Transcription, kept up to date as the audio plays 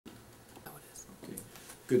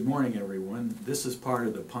Good morning, everyone. This is part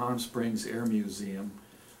of the Palm Springs Air Museum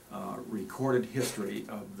recorded history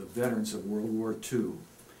of the veterans of World War II.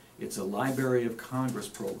 It's a Library of Congress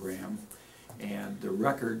program, and the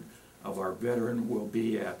record of our veteran will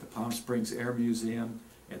be at the Palm Springs Air Museum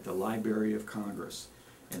at the Library of Congress.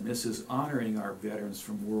 And this is honoring our veterans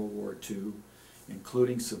from World War II,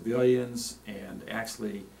 including civilians and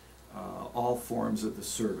actually all forms of the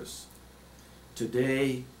service.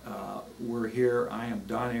 Today, we're here. I am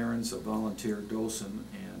Don Ahrens, a volunteer docent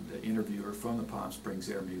and interviewer from the Palm Springs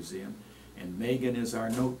Air Museum, and Megan is our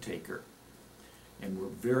note taker. And we're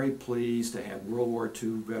very pleased to have World War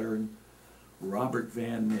II veteran Robert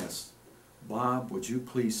Van Nest. Bob, would you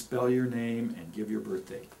please spell your name and give your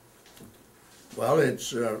birthday? Well,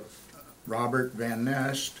 it's Robert Van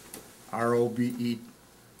Nest, R-O-B-E-R-T,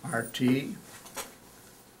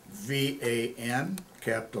 V-A-N,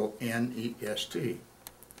 capital N-E-S-T.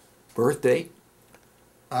 Birth date?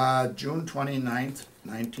 June 29th,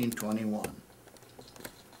 1921.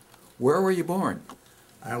 Where were you born?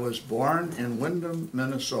 I was born in Windham,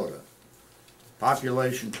 Minnesota.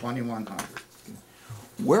 Population 2,100.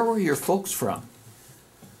 Where were your folks from?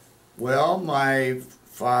 Well, my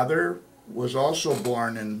father was also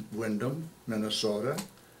born in Windham, Minnesota,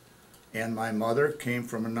 and my mother came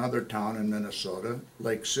from another town in Minnesota,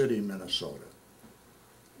 Lake City, Minnesota.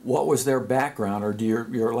 What was their background, or do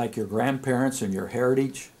your like your grandparents and your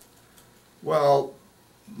heritage? Well,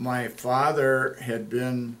 my father had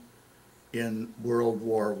been in World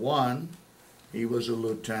War I. He was a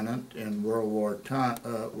lieutenant in World War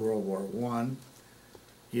I.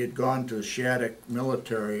 He had gone to Shattuck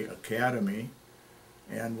Military Academy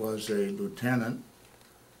and was a lieutenant.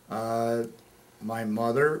 My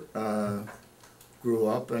mother grew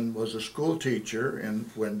up and was a school teacher in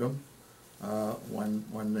Windham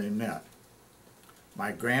when they met.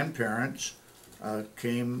 My grandparents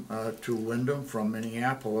came to Windham from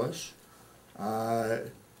Minneapolis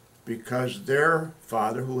because their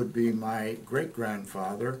father, who would be my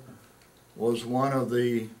great-grandfather, was one of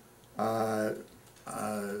the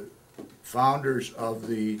founders of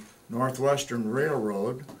the Northwestern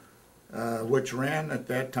Railroad, which ran at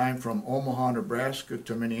that time from Omaha, Nebraska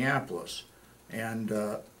to Minneapolis. And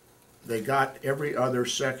they got every other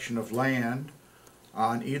section of land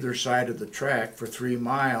on either side of the track for 3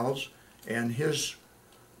 miles, and his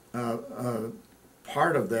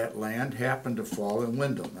part of that land happened to fall in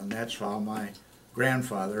Windham, and that's how my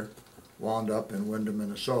grandfather wound up in Windham,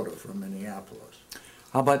 Minnesota from Minneapolis.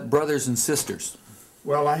 How about brothers and sisters?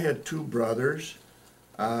 Well, I had 2 brothers,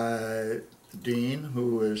 Dean,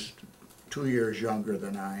 who is 2 years younger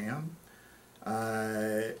than I am.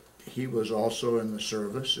 He was also in the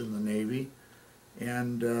service, in the Navy,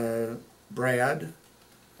 and Brad,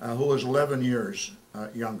 who was 11 years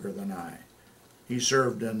younger than I. He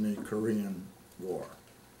served in the Korean War.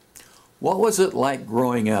 What was it like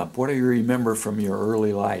growing up? What do you remember from your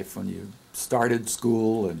early life when you started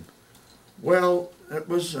school? And Well, it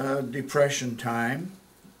was a Depression time.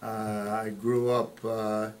 I grew up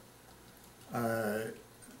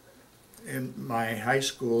in my high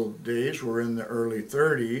school days were in the early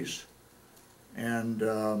 30s, and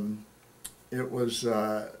it was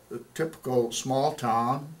a typical small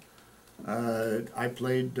town. I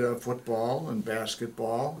played football and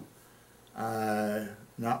basketball,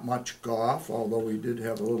 not much golf, although we did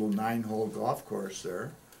have a little 9-hole golf course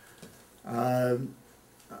there.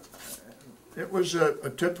 It was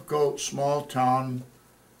a typical small town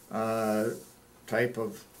type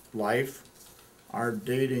of life. Our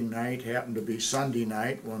dating night happened to be Sunday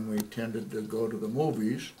night when we tended to go to the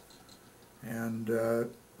movies, and there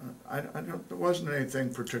wasn't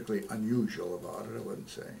anything particularly unusual about it, I wouldn't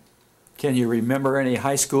say. can you remember any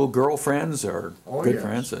high school girlfriends or good yes.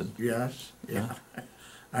 friends? Yes, yeah.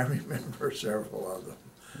 I remember several of them.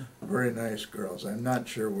 Very nice girls. I'm not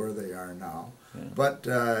sure where they are now, Yeah. but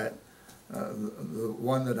the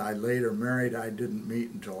one that I later married, I didn't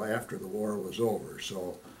meet until after the war was over.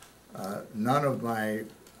 So none of my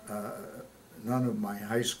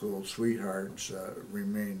high school sweethearts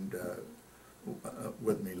remained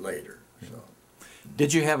with me later. So.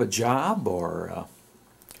 Did you have a job or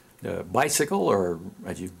a bicycle, or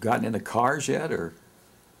had you gotten into cars yet? Or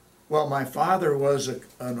Well, my father was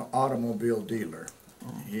an automobile dealer,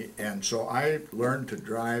 and so I learned to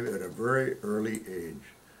drive at a very early age.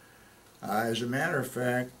 As a matter of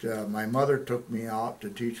fact, my mother took me out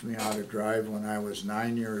to teach me how to drive when I was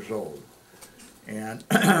 9 years old. And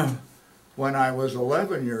when I was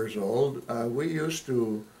 11 years old, we used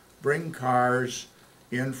to bring cars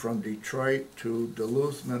in from Detroit to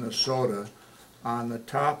Duluth, Minnesota on the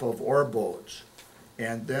top of ore boats.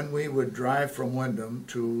 and then we would drive from Windham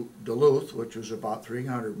to Duluth, which was about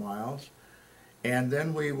 300 miles, and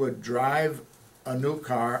then we would drive a new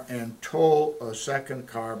car and tow a second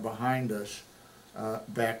car behind us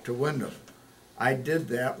back to Windham. I did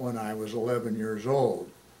that when I was 11 years old,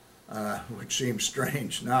 which seems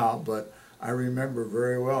strange now, but I remember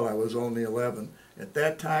very well I was only 11. At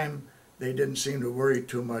that time, they didn't seem to worry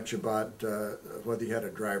too much about whether you had a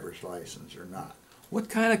driver's license or not. What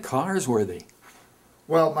kind of cars were they?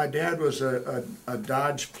 Well, my dad was a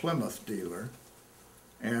Dodge Plymouth dealer,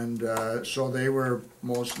 and so they were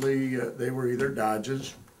mostly, they were either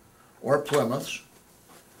Dodges or Plymouths.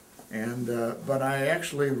 And, but I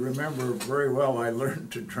actually remember very well I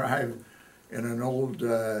learned to drive in an old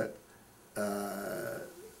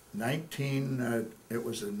it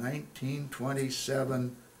was a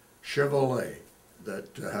 1927 Chevrolet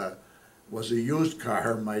that was a used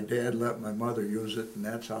car. My dad let my mother use it, and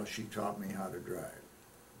that's how she taught me how to drive.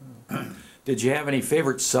 Did you have any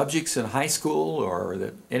favorite subjects in high school,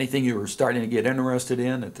 or anything you were starting to get interested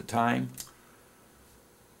in at the time?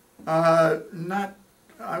 Not,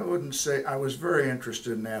 I wouldn't say, I was very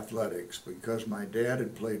interested in athletics because my dad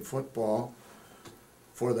had played football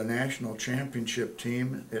for the national championship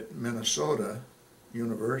team at Minnesota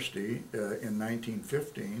University in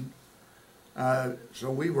 1915. So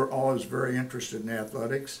we were always very interested in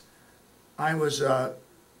athletics. I was a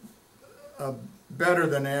better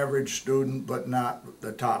than average student, but not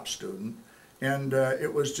the top student. And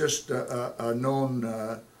it was just a known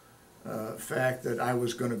fact that I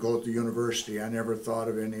was going to go to university. I never thought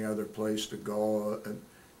of any other place to go.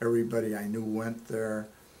 Everybody I knew went there.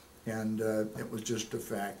 And it was just a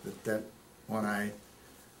fact that when I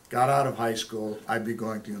got out of high school, I'd be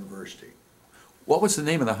going to university. What was the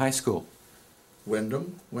name of the high school?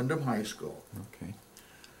 Windham High School. Okay.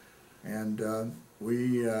 And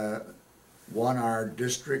we won our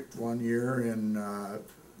district one year in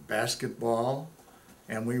basketball,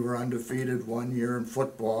 and we were undefeated one year in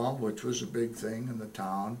football, which was a big thing in the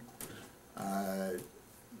town.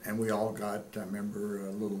 And we all got, I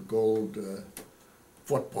remember, little gold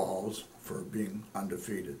footballs for being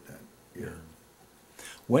undefeated that year.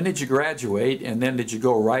 When did you graduate, and then did you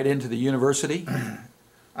go right into the university?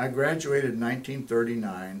 I graduated in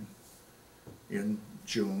 1939 in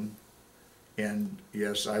June, and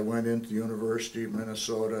yes, I went into the University of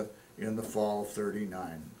Minnesota in the fall of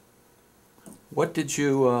 '39. What did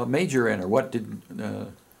you major in, or what did...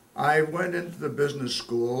 I went into the business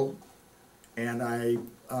school, and I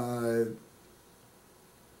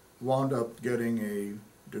wound up getting a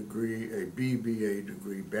degree, a BBA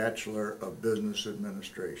degree, Bachelor of Business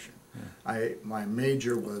Administration. Yeah. My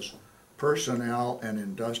major was Personnel and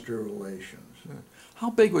Industrial Relations.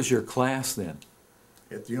 How big was your class then?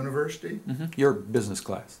 At the university? Mm-hmm. Your business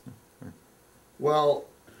class. Well,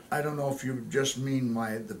 I don't know if you just mean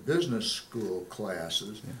the business school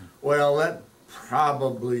classes. Yeah. Well, that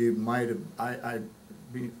probably might have,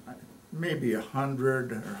 maybe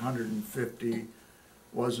 100 or 150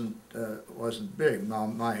 wasn't big. Now,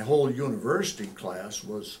 my whole university class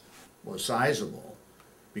was sizable,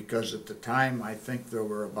 because at the time I think there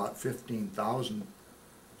were about 15,000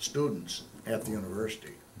 students at the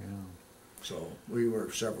university. Yeah. So we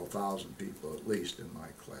were several thousand people at least in my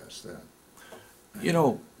class then. You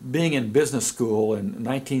know, being in business school in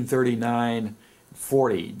 1939,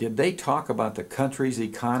 40, did they talk about the country's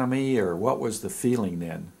economy, or what was the feeling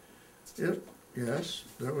then? Yes,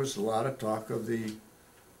 there was a lot of talk of the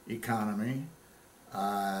economy.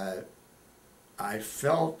 I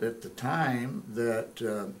felt at the time that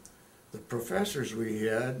the professors we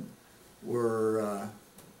had were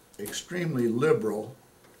extremely liberal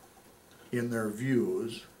in their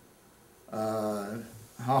views.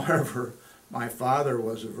 However, my father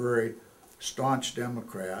was a very staunch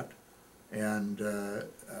Democrat and a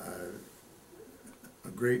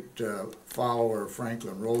great follower of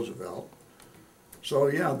Franklin Roosevelt. So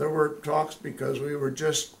yeah, there were talks because we were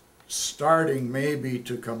just starting maybe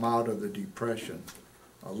to come out of the Depression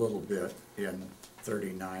a little bit in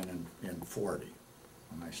 '39 and 40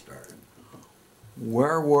 when I started.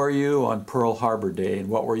 Where were you on Pearl Harbor Day, and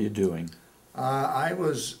what were you doing? I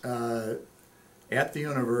was at the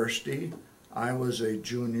university. I was a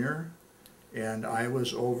junior, and I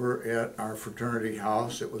was over at our fraternity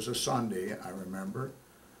house. It was a Sunday, I remember.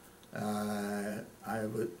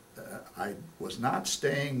 I was not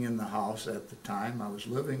staying in the house at the time. I was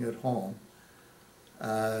living at home.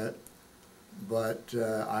 But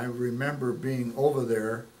I remember being over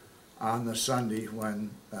there on the Sunday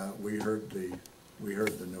when we heard the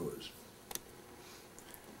news.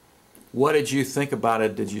 What did you think about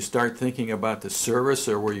it? Did you start thinking about the service,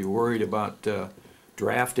 or were you worried about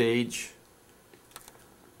draft age?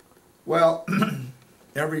 Well,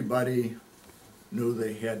 everybody knew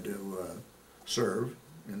they had to serve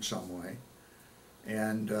in some way,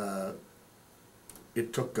 and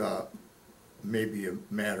it took maybe a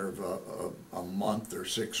matter of a month or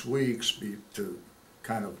 6 weeks to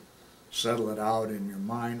kind of settle it out in your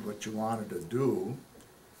mind what you wanted to do.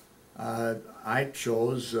 I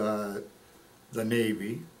chose the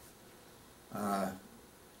Navy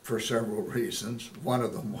for several reasons. One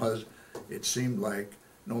of them was it seemed like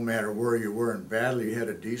no matter where you were in battle, you had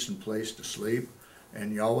a decent place to sleep,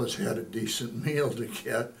 and you always had a decent meal to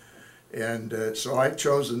get. And so I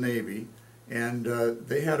chose the Navy, and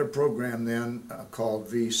they had a program then called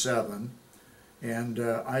V7, and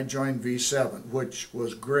I joined V7, which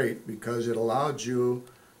was great because it allowed you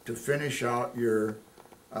to finish out your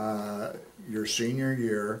senior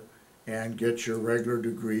year and get your regular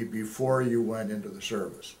degree before you went into the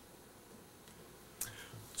service.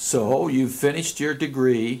 So you finished your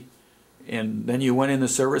degree, and then you went in the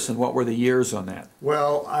service, and what were the years on that?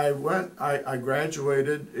 Well, I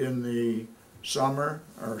graduated in the summer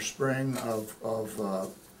or spring of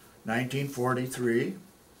 1943,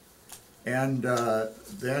 and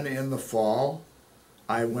then in the fall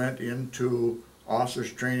I went into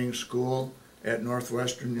officers training school at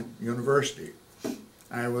Northwestern University.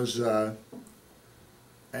 I was,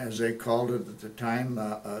 as they called it at the time,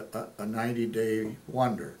 a 90-day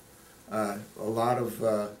wonder. A lot of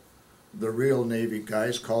the real Navy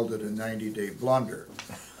guys called it a 90-day blunder.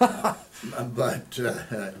 But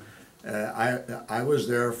I was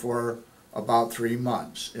there for about 3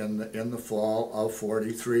 months in the fall of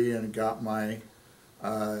 '43 and got my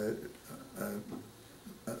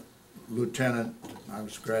lieutenant. I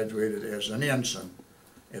was graduated as an ensign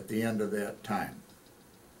at the end of that time.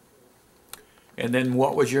 And then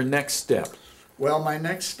what was your next step? Well, my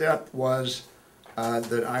next step was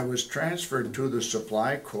that I was transferred to the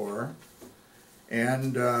Supply Corps,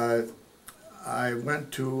 and I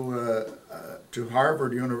went to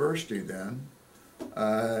Harvard University then,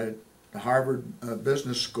 Harvard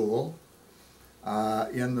Business School,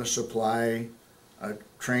 in the supply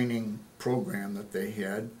training program that they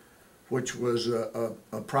had, which was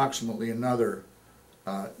approximately another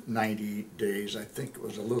 90 days. I think it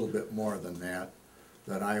was a little bit more than that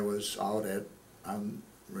I was out at. I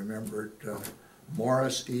remembered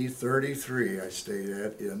Morris E33 I stayed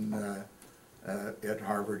at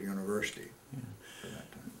Harvard University.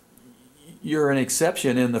 You're an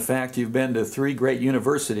exception in the fact you've been to 3 great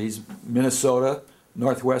universities, Minnesota,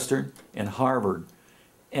 Northwestern, and Harvard.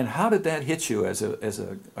 And how did that hit you as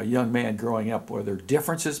a young man growing up? Were there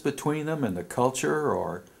differences between them and the culture,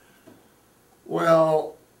 or?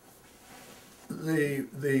 Well,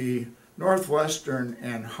 the Northwestern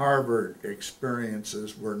and Harvard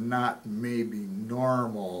experiences were not maybe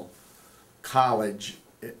normal college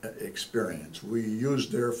experience. We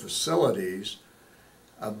used their facilities,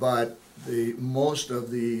 but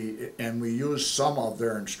and we used some of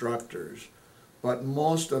their instructors, but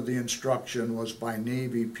most of the instruction was by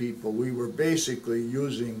Navy people. We were basically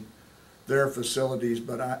using their facilities,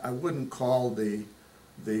 but I wouldn't call the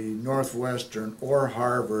Northwestern or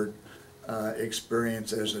Harvard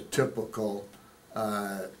experience as a typical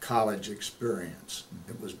college experience.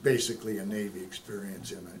 It was basically a Navy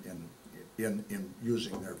experience in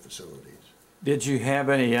using their facilities. Did you have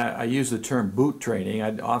any, I use the term boot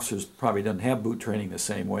training, officers probably didn't have boot training the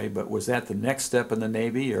same way, but was that the next step in the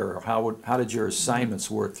Navy, or how did your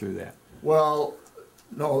assignments work through that? Well,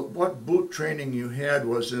 no, what boot training you had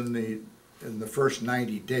was in the first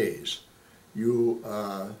 90 days. You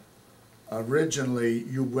originally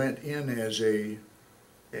you went in as a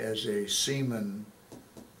seaman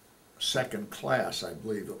second class, I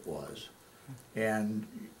believe it was, and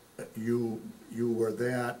you were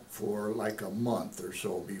that for like a month or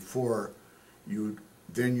so before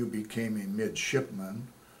then you became a midshipman,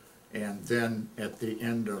 and then at the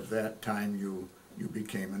end of that time you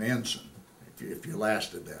became an ensign, if you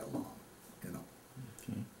lasted that long, you know.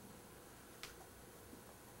 Okay.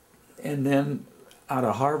 And then out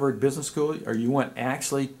of Harvard Business School, or you went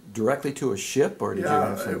actually directly to a ship, or did you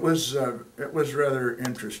have some? it was rather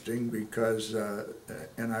interesting because,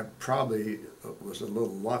 and I probably was a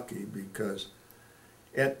little lucky because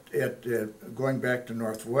going back to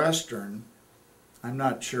Northwestern, I'm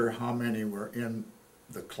not sure how many were in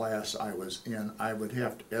the class I was in. I would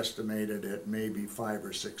have to estimate it at maybe 500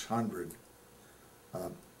 or 600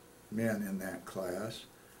 men in that class.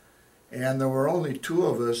 And there were only 2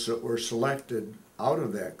 of us that were selected out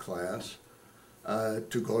of that class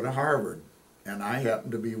to go to Harvard, and I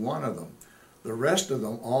happened to be one of them. The rest of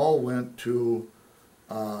them all went to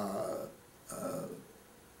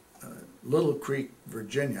Little Creek,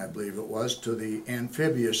 Virginia, I believe it was, to the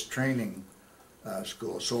amphibious training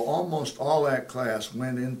school. So almost all that class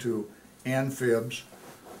went into amphibs,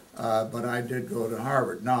 but I did go to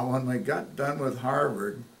Harvard. Now, when we got done with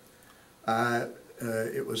Harvard,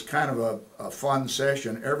 it was kind of a fun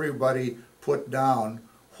session. Everybody put down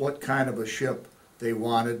what kind of a ship they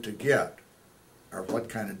wanted to get, or what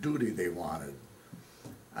kind of duty they wanted.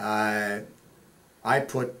 I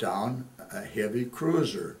put down a heavy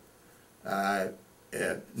cruiser.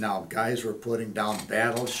 Now, guys were putting down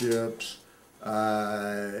battleships,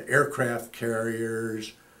 aircraft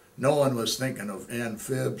carriers. No one was thinking of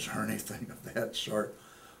amphibs or anything of that sort.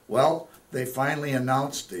 Well, they finally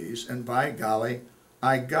announced these, and by golly,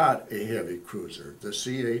 I got a heavy cruiser, the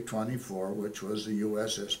CA-24, which was the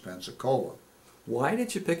USS Pensacola. Why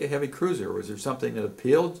did you pick a heavy cruiser? Was there something that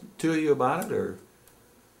appealed to you about it, or?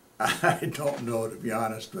 I don't know, to be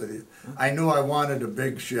honest with you. I knew I wanted a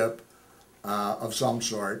big ship of some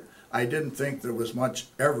sort. I didn't think there was much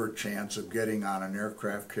ever chance of getting on an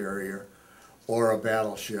aircraft carrier or a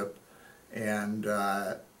battleship, and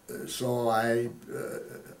so I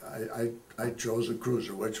chose a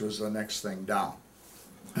cruiser, which was the next thing down.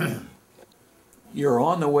 You're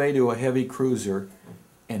on the way to a heavy cruiser,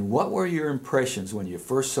 and what were your impressions when you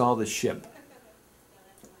first saw the ship?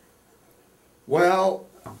 Well,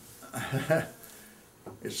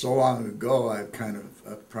 it's so long ago I've kind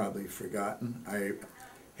of probably forgotten. I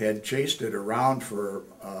had chased it around for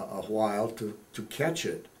a while to catch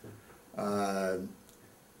it, and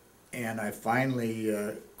I finally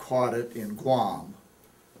caught it in Guam,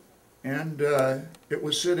 and it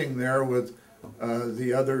was sitting there with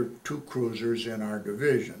the other two cruisers in our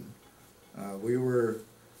division. We were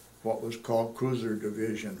what was called Cruiser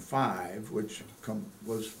Division 5, which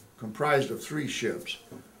was comprised of 3 ships.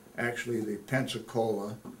 Actually, the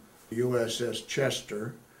Pensacola, the USS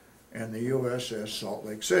Chester, and the USS Salt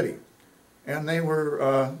Lake City. And they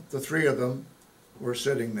were, the 3 of them were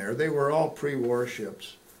sitting there. They were all pre-war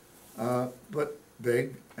ships, but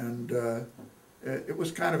big, and it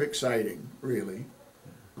was kind of exciting, really.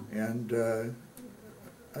 And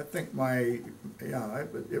I think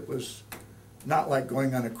it was not like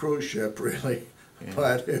going on a cruise ship, really, yeah.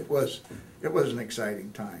 But it was an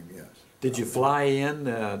exciting time, yes. Did you fly in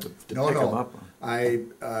to pick them up? I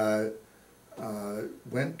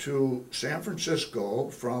went to San Francisco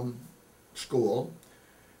from school,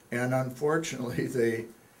 and unfortunately they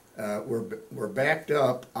were backed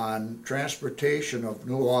up on transportation of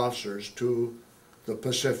new officers to the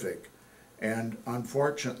Pacific, and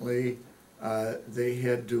unfortunately they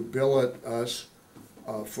had to billet us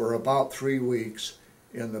for about 3 weeks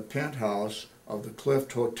in the penthouse of the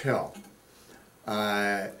Clift Hotel.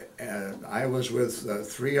 And I was with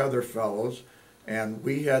 3 other fellows, and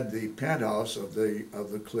we had the penthouse of the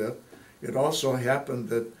Clift. It also happened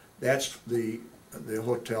that that's the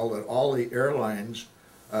hotel that all the airlines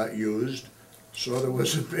used, so there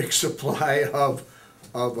was a big supply of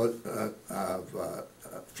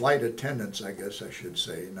flight attendants, I guess I should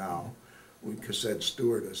say now. We said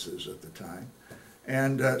stewardesses at the time.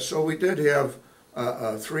 And so we did have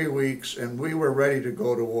 3 weeks, and we were ready to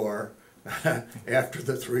go to war after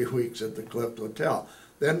the 3 weeks at the Clift Hotel.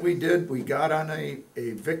 Then we got on a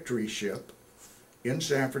Victory ship in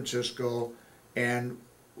San Francisco and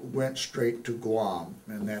went straight to Guam,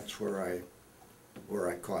 and that's where I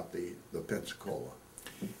caught the Pensacola.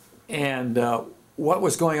 And what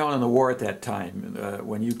was going on in the war at that time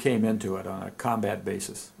when you came into it on a combat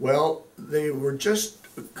basis? Well, they were just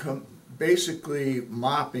basically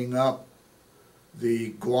mopping up the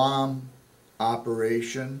Guam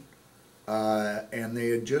operation, and they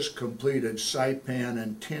had just completed Saipan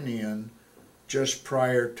and Tinian just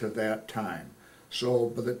prior to that time. So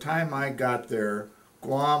by the time I got there,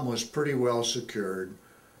 Guam was pretty well secured,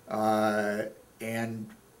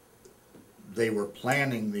 and they were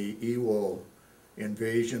planning the Iwo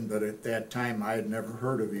invasion, but at that time I had never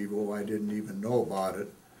heard of Iwo. I didn't even know about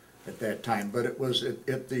it at that time. But it was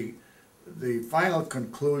at the final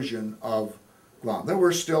conclusion of Guam. There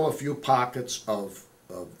were still a few pockets of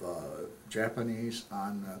Japanese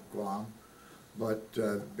on Guam, but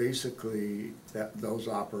basically those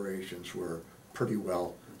operations were pretty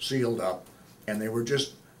well sealed up, and they were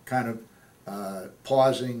just kind of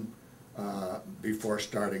pausing before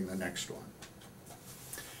starting the next one.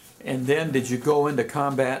 And then did you go into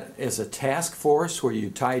combat as a task force? Were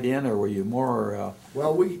you tied in, or were you more...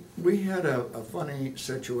 Well, we had a funny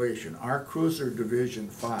situation. Our Cruiser Division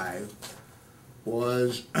 5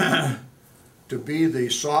 was to be the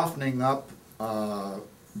softening up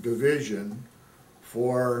division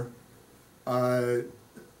for Iwo,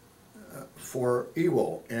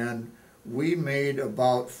 and we made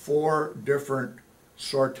about 4 different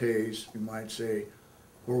sorties, you might say,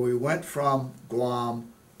 where we went from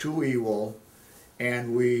Guam to Ewell,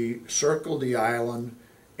 and we circled the island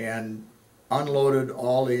and unloaded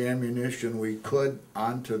all the ammunition we could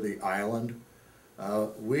onto the island.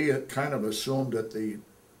 We had kind of assumed at the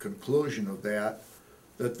conclusion of that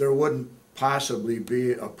there wouldn't possibly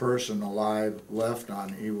be a person alive left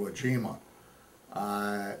on Iwo Jima.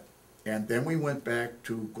 And then we went back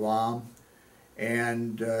to Guam,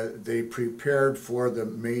 and they prepared for the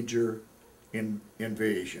major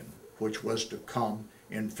invasion, which was to come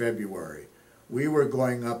in February. We were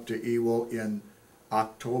going up to Ewell in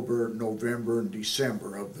October, November, and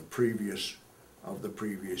December of the previous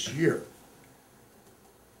year.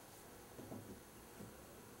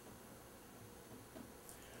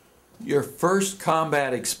 Your first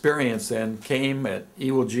combat experience then came at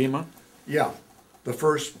Iwo Jima? Yeah,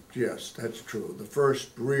 yes, that's true. The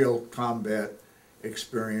first real combat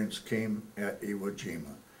experience came at Iwo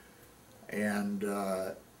Jima. And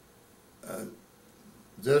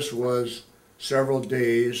this was several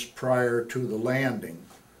days prior to the landing.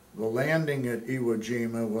 The landing at Iwo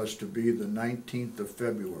Jima was to be the 19th of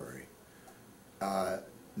February,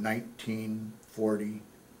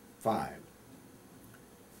 1945.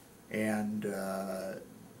 And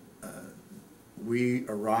we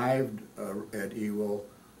arrived at Ewell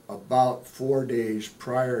about 4 days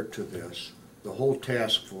prior to this, the whole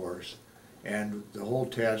task force, and the whole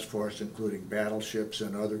task force, including battleships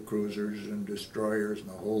and other cruisers and destroyers and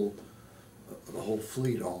the whole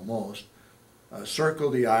fleet almost,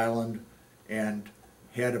 circled the island and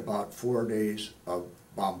had about 4 days of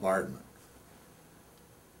bombardment.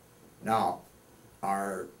 Now,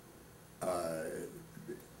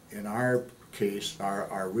 in our case,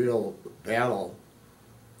 our real battle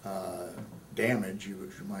damage,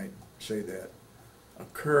 you might say that,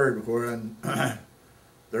 occurred when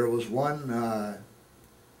there was one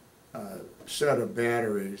set of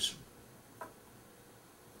batteries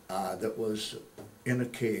that was in a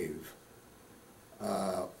cave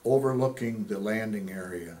overlooking the landing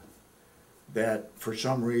area that for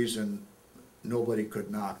some reason nobody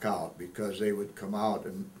could knock out, because they would come out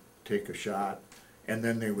and take a shot and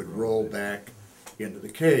then they would roll back into the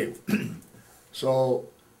cave. So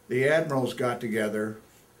the admirals got together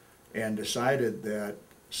and decided that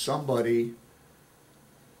somebody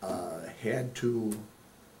had to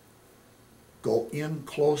go in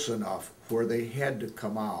close enough where they had to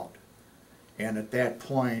come out, and at that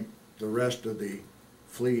point the rest of the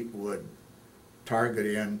fleet would target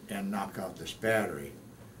in and knock out this battery.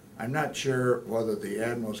 I'm not sure whether the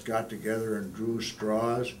admirals got together and drew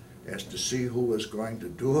straws as to see who was going to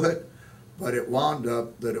do it, but it wound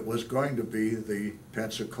up that it was going to be the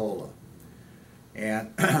Pensacola.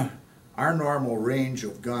 And our normal range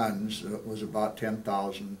of guns was about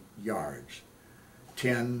 10,000 yards,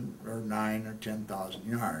 10 or 9 or 10,000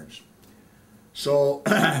 yards. So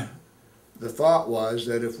the thought was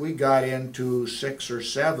that if we got into 6 or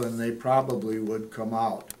 7, they probably would come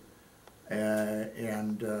out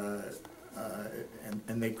and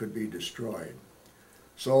they could be destroyed.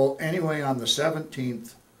 So anyway, on the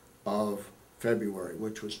 17th of February,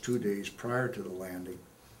 which was 2 days prior to the landing,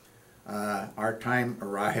 our time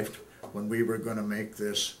arrived when we were going to make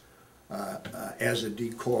this as a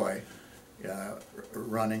decoy,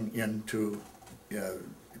 running into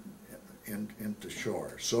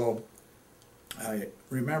shore. So I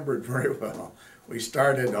remember it very well. We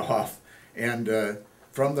started off, and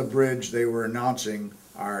from the bridge they were announcing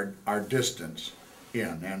our distance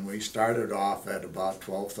in, and we started off at about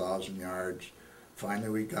 12,000 yards. Finally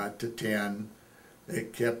we got to 10. They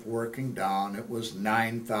kept working down. It was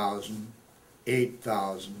 9,000,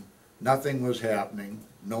 8,000. Nothing was happening.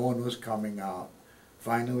 No one was coming out.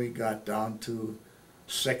 Finally we got down to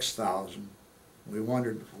 6,000. We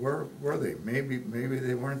wondered, where were they? Maybe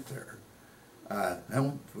they weren't there.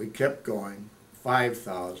 Then we kept going,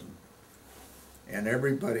 5,000. And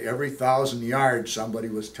every 1,000 yards somebody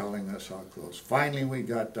was telling us how close. Finally we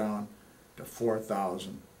got down to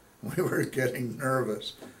 4,000. We were getting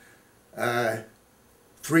nervous.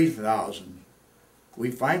 3,000.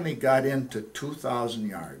 We finally got into 2,000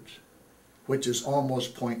 yards, which is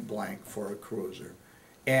almost point blank for a cruiser.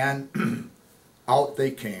 And out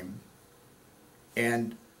they came,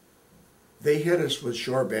 and they hit us with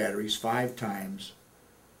shore batteries 5 times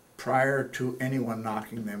prior to anyone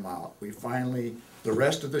knocking them out. We finally, the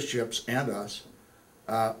rest of the ships and us,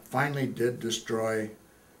 finally did destroy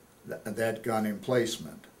that gun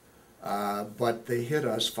emplacement. But they hit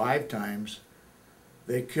us 5 times.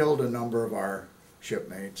 They killed a number of our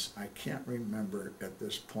shipmates. I can't remember at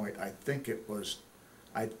this point. I think it was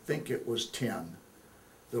I think it was 10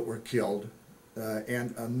 that were killed,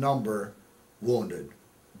 and a number wounded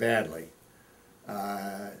badly.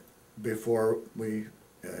 Before we,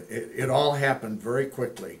 it all happened very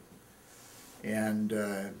quickly, and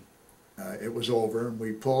it was over, and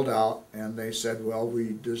we pulled out, and they said, well,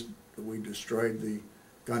 we destroyed the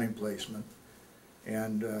gun emplacement,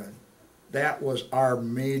 and that was our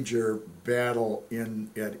major battle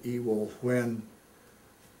at Ewo, when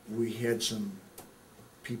we had some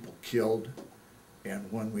people killed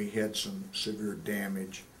and when we had some severe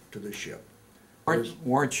damage to the ship.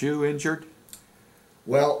 Weren't you injured?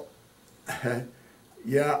 Well,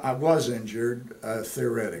 yeah, I was injured,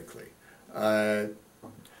 theoretically. I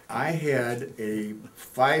had a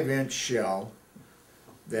 5-inch shell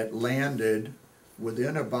that landed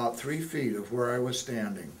within about 3 feet of where I was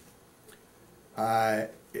standing. I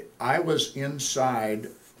was inside,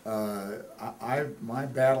 my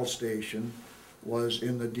battle station was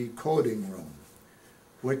in the decoding room,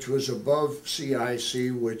 which was above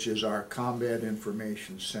CIC, which is our Combat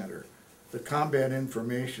Information Center. The Combat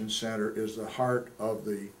Information Center is the heart of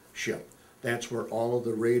the ship. That's where all of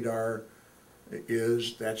the radar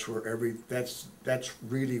is. That's where that's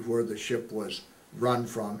really where the ship was run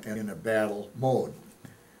from and in a battle mode.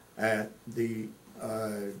 The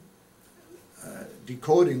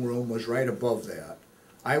decoding room was right above that.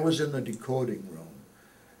 I was in the decoding room.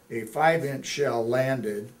 A 5-inch shell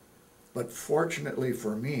landed, but fortunately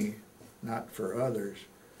for me, not for others,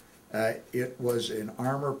 it was an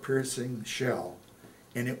armor-piercing shell,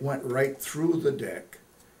 and it went right through the deck,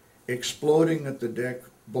 exploding at the deck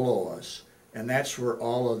below us, and that's where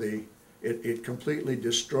all of it completely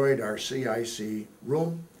destroyed our CIC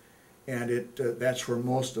room, and that's where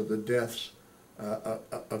most of the deaths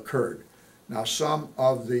occurred. Now, some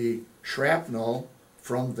of the shrapnel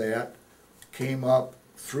from that came up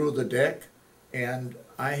through the deck, and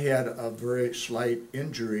I had a very slight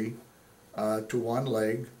injury to one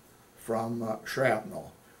leg from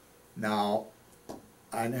shrapnel. Now,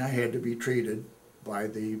 I had to be treated by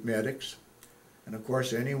the medics, and of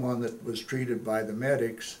course anyone that was treated by the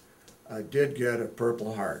medics did get a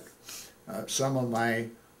Purple Heart. Some of my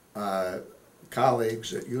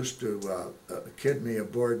colleagues that used to kid me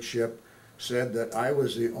aboard ship said that I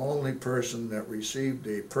was the only person that received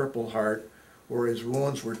a Purple Heart where his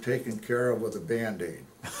wounds were taken care of with a Band-Aid.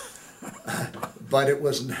 But it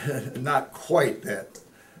was not quite that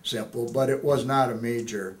simple, but it was not a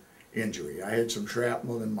major injury. I had some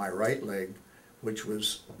shrapnel in my right leg, which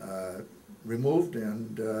was removed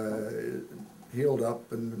and healed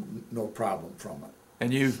up, and no problem from it.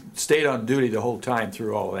 And you stayed on duty the whole time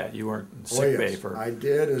through all that? You weren't in sick bay for... I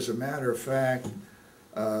did. As a matter of fact,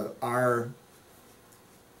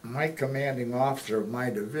 my commanding officer of my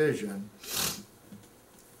division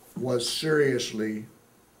was seriously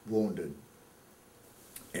wounded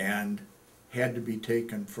and had to be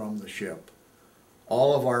taken from the ship.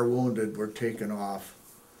 All of our wounded were taken off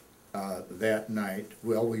that night.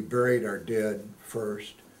 Well, we buried our dead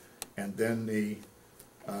first, and then the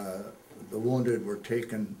wounded were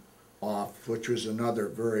taken off, which was another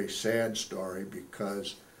very sad story,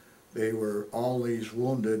 because all these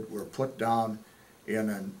wounded were put down in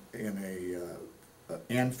an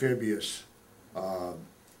amphibious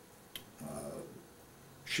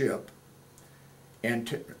ship and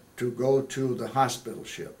to go to the hospital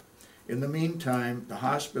ship. In the meantime, the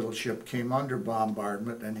hospital ship came under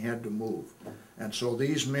bombardment and had to move. And so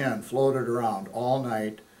these men floated around all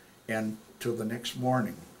night and till the next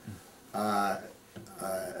morning.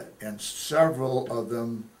 And several of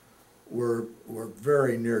them were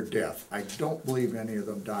very near death. I don't believe any of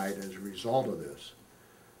them died as a result of this.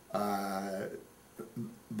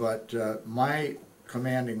 But my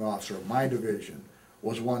commanding officer of my division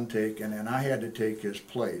was one taken, and I had to take his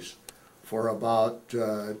place for about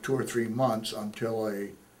 2 or 3 months until his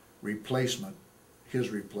replacement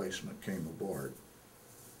came aboard.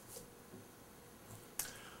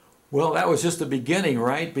 Well, that was just the beginning,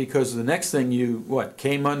 right? Because the next thing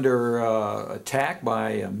came under attack by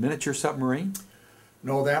a miniature submarine?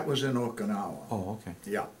 No, that was in Okinawa. Oh, okay.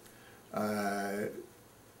 Yeah.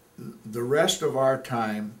 The rest of our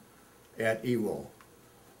time at Iwo,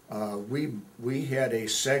 we had a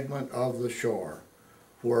segment of the shore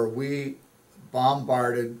where we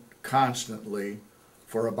bombarded constantly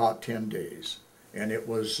for about 10 days. And it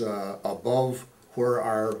was above where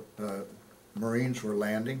our Marines were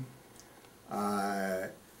landing.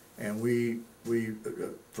 And we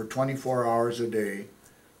for 24 hours a day,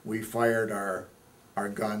 we fired our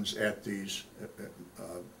guns at these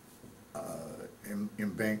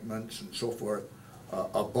embankments and so forth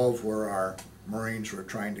above where our Marines were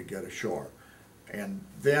trying to get ashore. And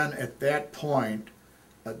then at that point,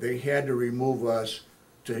 they had to remove us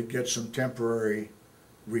to get some temporary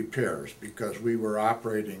repairs because we were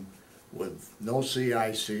operating with no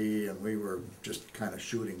CIC and we were just kind of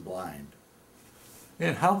shooting blind.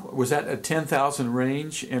 And how, was that a 10,000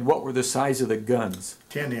 range, and what were the size of the guns?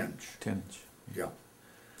 10 inch. 10 inch. Yeah.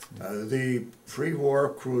 The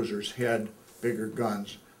pre-war cruisers had bigger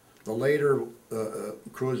guns. The later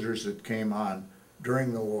cruisers that came on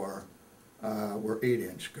during the war were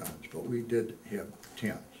 8-inch guns, but we did have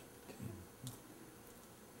 10s.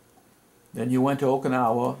 Then you went to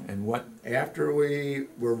Okinawa, and what? After we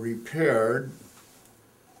were repaired,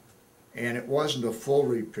 and it wasn't a full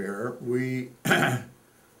repair, we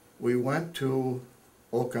we went to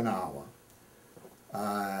Okinawa.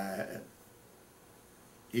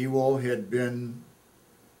 Iwo had been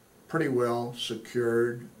pretty well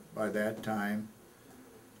secured by that time,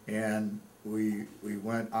 and we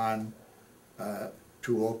went on to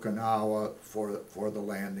Okinawa for the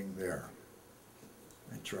landing there.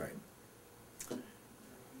 That's right.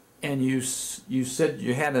 And you said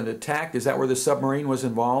you had an attack. Is that where the submarine was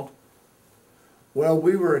involved? Well,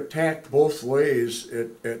 we were attacked both ways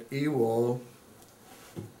at Iwo.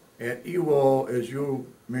 At Iwo, as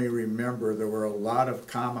you may remember, there were a lot of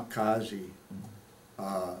kamikaze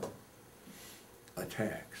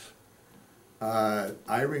attacks.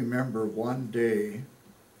 I remember one day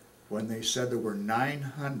when they said there were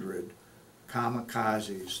 900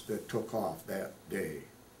 kamikazes that took off that day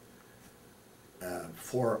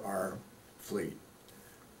for our fleet.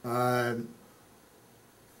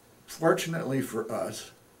 Fortunately for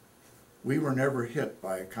us, we were never hit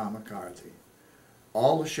by a kamikaze.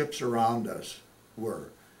 All the ships around us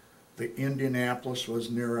were. The Indianapolis was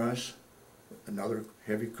near us, another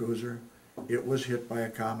heavy cruiser. It was hit by a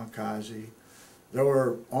kamikaze. There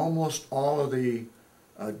were almost all of the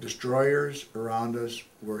destroyers around us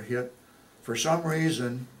were hit. For some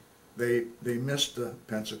reason, they missed the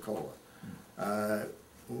Pensacola.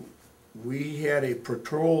 We had a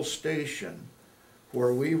patrol station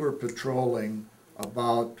where we were patrolling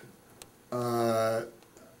about, I'm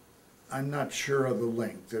not sure of the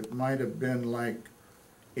length, it might have been like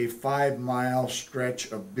a 5-mile stretch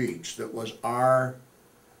of beach that was our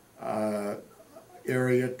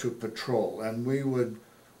area to patrol, and we would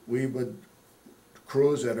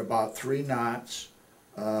cruise at about 3 knots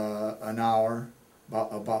an hour,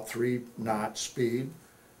 about 3 knots speed,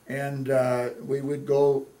 and we would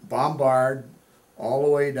go bombard all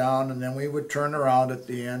the way down, and then we would turn around at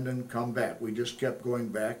the end and come back. We just kept going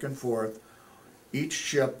back and forth. Each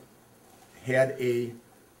ship had a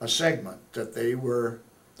segment that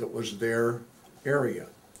that was their area.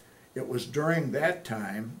 It was during that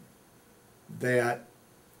time that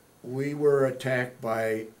we were attacked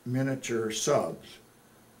by miniature subs.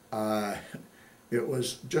 It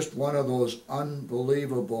was just one of those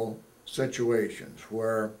unbelievable situations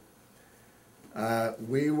where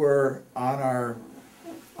we were on our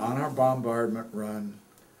bombardment run.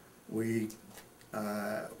 We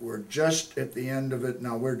were just at the end of it.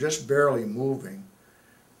 Now we're just barely moving.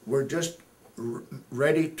 We're just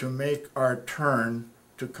ready to make our turn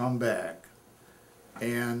to come back,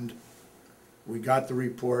 and we got the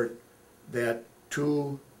report that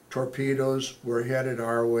 2 torpedoes were headed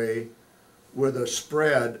our way with a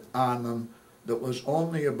spread on them that was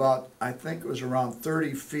only about, I think it was around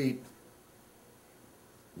 30 feet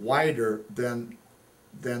wider than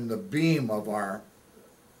the beam of our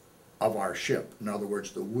ship. In other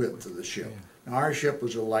words, the width of the ship. Now our ship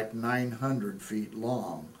was like 900 feet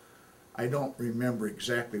long. I don't remember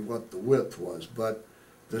exactly what the width was, but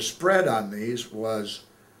the spread on these was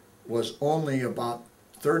only about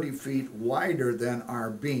 30 feet wider than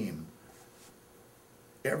our beam.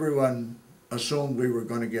 Everyone assumed we were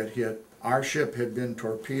going to get hit. Our ship had been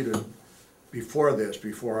torpedoed before this,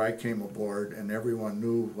 before I came aboard, and everyone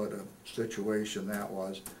knew what a situation that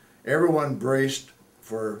was. Everyone braced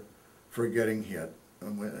for getting hit.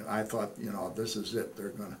 And I thought, you know, this is it. They're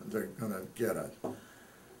gonna get us.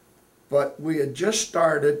 But we had just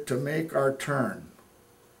started to make our turn,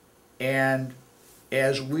 and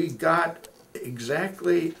as we got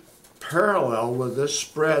exactly parallel with this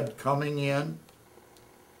spread coming in,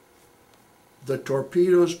 the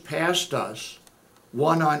torpedoes passed us,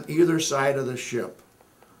 one on either side of the ship,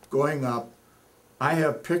 going up. I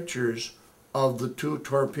have pictures of the 2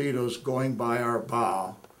 torpedoes going by our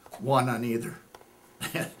bow, one on either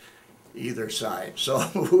side. So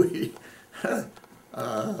we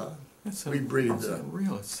breathed. That's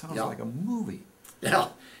real. It sounds like a movie. Yeah,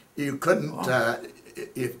 you couldn't.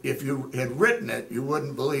 If you had written it, you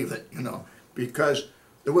wouldn't believe it. You know, because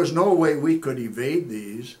there was no way we could evade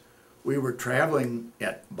these. we were traveling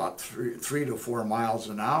at about 3 to 4 miles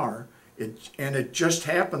an hour. And it just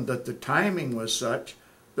happened that the timing was such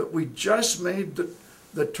that we just made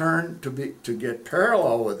the turn to get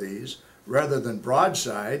parallel with these rather than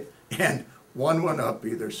broadside, and one went up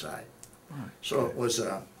either side. So it was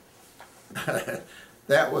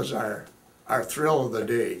that was our thrill of the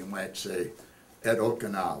day, you might say, at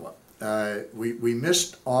Okinawa. We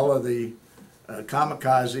missed all of the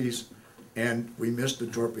kamikazes, and we missed the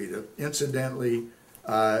torpedo. Incidentally,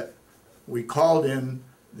 we called in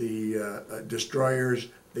the destroyers.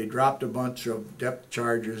 They dropped a bunch of depth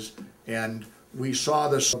charges, and we saw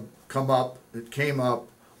this come up. It came up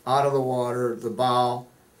out of the water, the bow,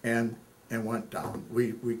 and went down.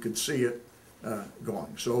 We could see it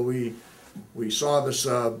going. So we saw the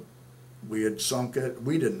sub. We had sunk it.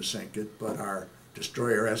 We didn't sink it, but our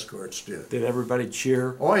destroyer escorts did. Did everybody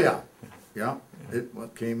cheer? Oh yeah, yeah. It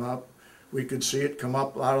came up. We could see it come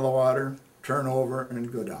up out of the water, turn over, and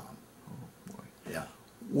go down. Oh, boy. Yeah.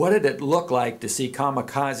 What did it look like to see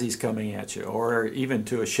kamikazes coming at you, or even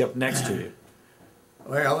to a ship next to you?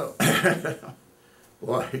 Well,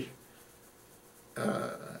 boy,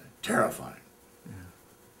 terrifying. Yeah.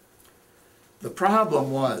 The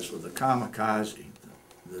problem was with the kamikaze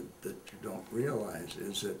that you don't realize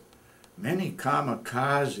is that many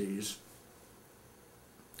kamikazes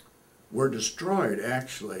were destroyed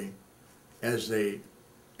actually as they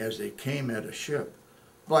came at a ship.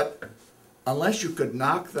 But unless you could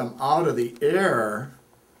knock them out of the air,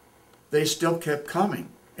 they still kept coming.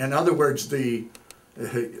 In other words, they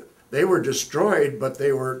were destroyed, but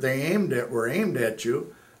were aimed at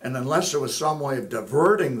you, and unless there was some way of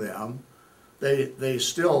diverting them, they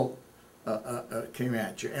still came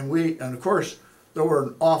at you. And of course there were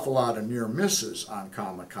an awful lot of near misses on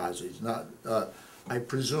kamikazes. I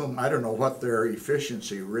presume, I don't know what their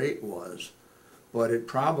efficiency rate was, but it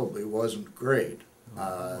probably wasn't great.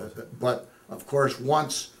 But of course,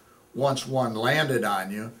 once one landed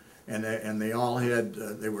on you, and they all had,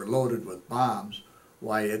 they were loaded with bombs,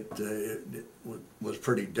 why it was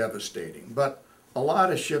pretty devastating. But a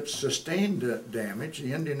lot of ships sustained damage.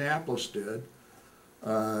 The Indianapolis did,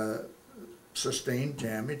 sustained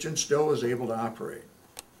damage, and still was able to operate.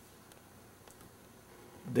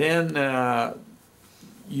 Then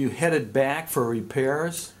you headed back for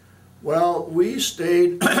repairs? Well, we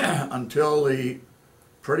stayed until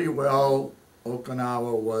pretty well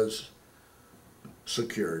Okinawa was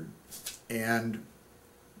secured. And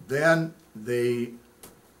then they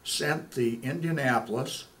sent the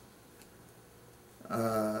Indianapolis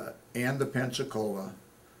and the Pensacola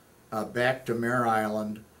back to Mare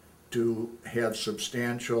Island to have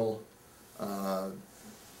substantial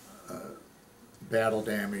battle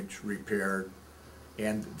damage repaired.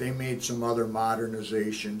 And they made some other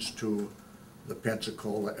modernizations to the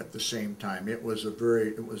Pensacola at the same time. It was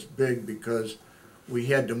big because we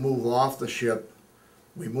had to move off the ship.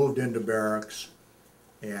 We moved into barracks,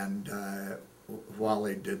 and while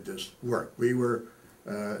they did this work, we were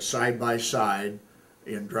side by side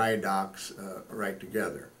in dry docks right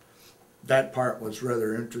together. That part was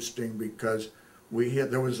rather interesting because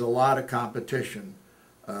there was a lot of competition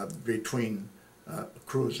between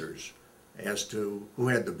cruisers as to who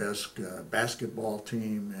had the best basketball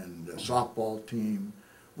team and softball team.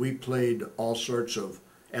 We played all sorts of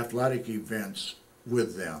athletic events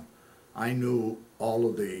with them. I knew all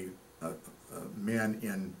of the men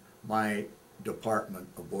in my department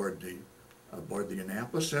aboard the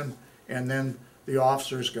Indianapolis, and then the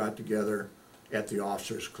officers got together at the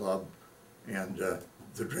officers club, and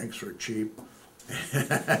the drinks were cheap,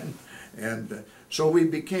 and so we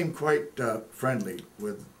became quite friendly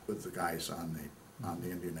with the guys on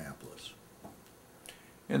the Indianapolis.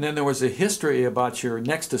 And then there was a history about your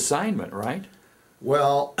next assignment, right?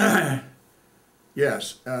 Well,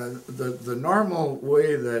 yes. The normal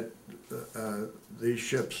way that these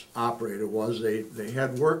ships operated was they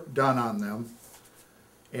had work done on them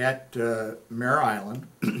at Mare Island,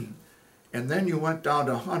 and then you went down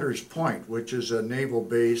to Hunters Point, which is a naval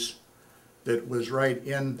base that was right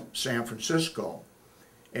in San Francisco.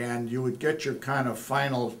 And you would get your kind of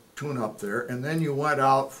final tune-up there, and then you went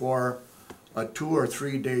out for a 2 or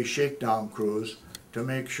 3 day shakedown cruise to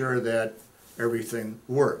make sure that everything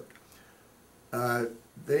worked.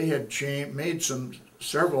 They had made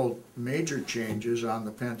several major changes on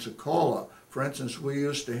the Pensacola. For instance, we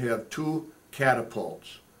used to have 2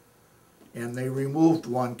 catapults, and they removed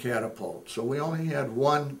 1 catapult. So we only had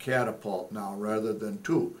 1 catapult now rather than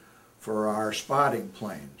 2 for our spotting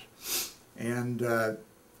planes. And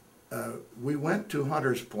we went to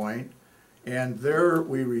Hunters Point, and there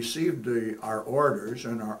we received our orders,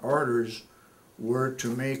 and our orders were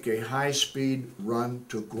to make a high-speed run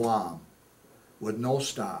to Guam with no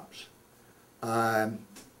stops.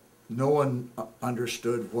 No one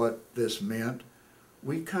understood what this meant.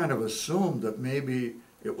 We kind of assumed that maybe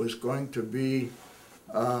it was going to be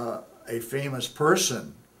a famous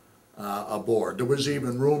person aboard. There was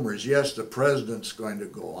even rumors, yes, the president's going to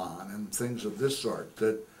go on and things of this sort.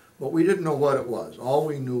 But we didn't know what it was. All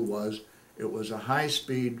we knew was it was a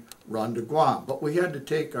high-speed run to Guam. But we had to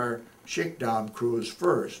take our shakedown cruise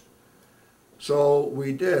first. So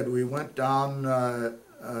we did. We went down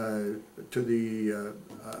to the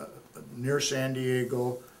near San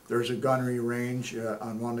Diego. There's a gunnery range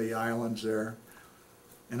on one of the islands there.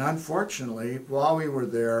 And unfortunately, while we were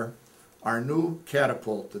there, our new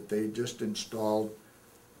catapult that they just installed,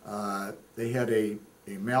 they had a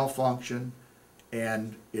malfunction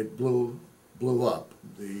and it blew up.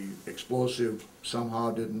 The explosive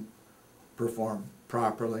somehow didn't perform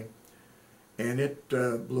properly and it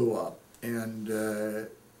blew up. And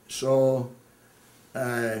so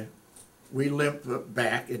we limped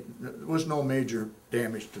back. It was no major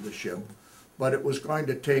damage to the ship, but it was going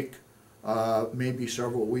to take maybe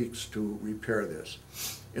several weeks to repair this.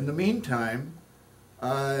 In the meantime,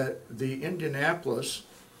 the Indianapolis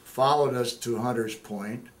followed us to Hunters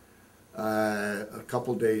Point a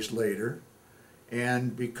couple days later,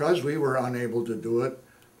 and because we were unable to do it,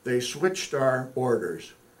 they switched our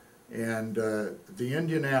orders. And the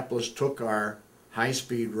Indianapolis took our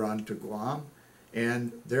high-speed run to Guam,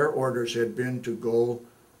 and their orders had been to go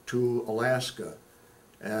to Alaska.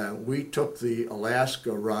 We took the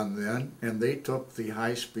Alaska run then, and they took the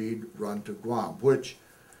high-speed run to Guam, which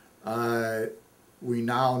we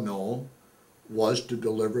now know was to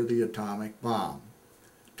deliver the atomic bomb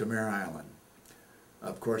to Mare Island.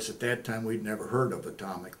 Of course, at that time we'd never heard of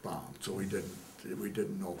atomic bomb, so we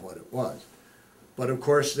didn't know what it was. But of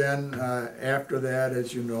course, then after that,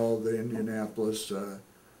 as you know, the Indianapolis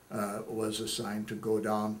was assigned to go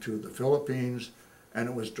down to the Philippines, and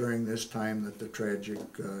it was during this time that the tragic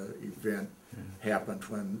event happened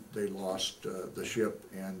when they lost the ship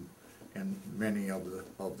and many of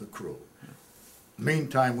the crew.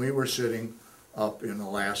 Meantime, we were sitting up in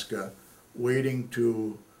Alaska waiting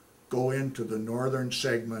to go into the northern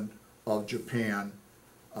segment of Japan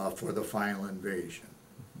for the final invasion.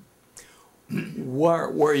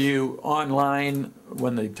 Were you online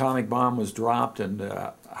when the atomic bomb was dropped, and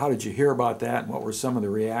how did you hear about that, and what were some of the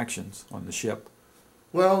reactions on the ship?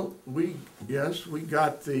 Well, yes, we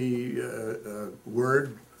got the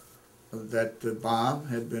word that the bomb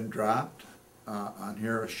had been dropped on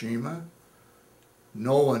Hiroshima.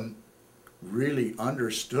 No one really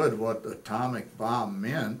understood what the atomic bomb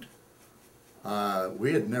meant.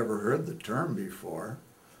 We had never heard the term before,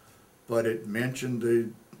 but it mentioned the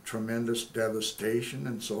tremendous devastation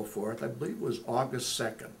and so forth. I believe it was August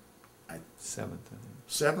 2nd. 7th.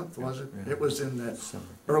 7th, was it? Yeah. It was in that Summer.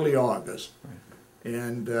 early August. Right.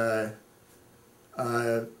 And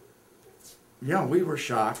yeah, we were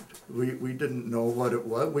shocked. We didn't know what it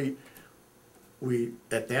was. We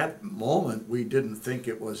at that moment, we didn't think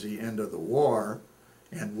it was the end of the war,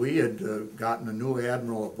 and we had gotten a new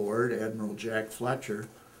admiral aboard, Admiral Jack Fletcher,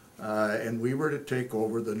 and we were to take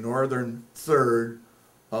over the northern third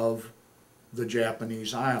of the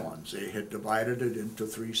Japanese islands. They had divided it into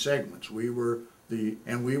 3 segments. We were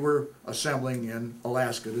assembling in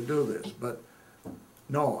Alaska to do this, but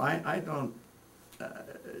no, I don't,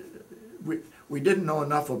 we didn't know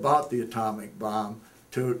enough about the atomic bomb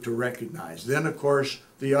to recognize. Then, of course,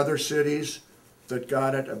 the other cities that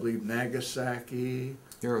got it, I believe Nagasaki,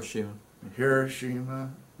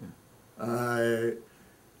 Hiroshima.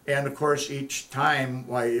 And of course, each time,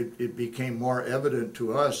 why it became more evident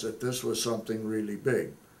to us that this was something really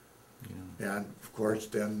big. Yeah. And of course,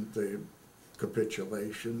 then the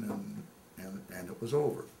capitulation, and it was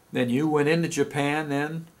over. Then you went into Japan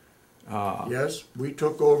then? Yes, we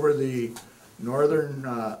took over the northern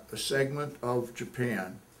segment of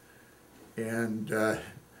Japan, and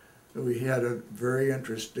we had a very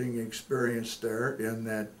interesting experience there in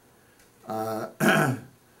that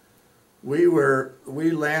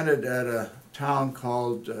we landed at a town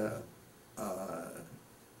called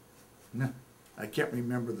I can't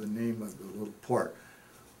remember the name of the little port.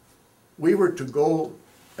 We were to go.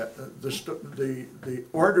 The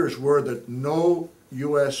orders were that no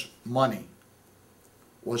U.S. money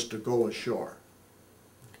was to go ashore.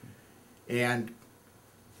 And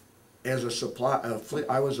as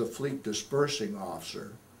I was a fleet dispersing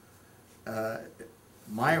officer.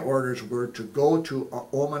 My orders were to go to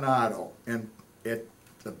Omanado and at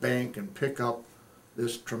the bank and pick up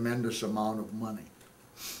this tremendous amount of money.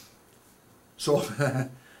 So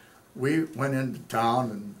we went into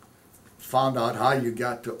town and found out how you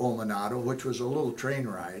got to Ominado, which was a little train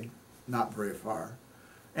ride, not very far.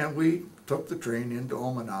 And we took the train into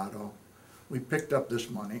Ominado. We picked up this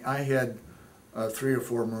money. I had 3 or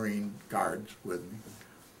 4 Marine guards with me.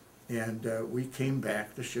 And we came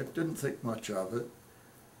back. The ship didn't think much of it.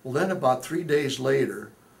 Well, then about 3 days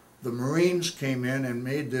later, the Marines came in and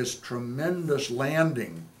made this tremendous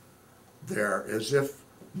landing there as if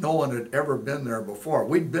no one had ever been there before.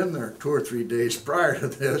 We'd been there 2 or 3 days prior to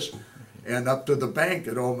this and up to the bank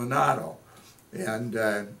at Ominado. And,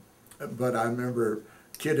 but I remember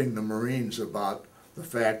kidding the Marines about the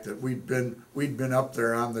fact that we'd been up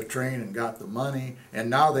there on the train and got the money, and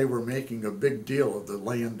now they were making a big deal of the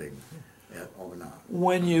landing at Ominado.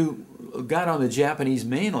 When you got on the Japanese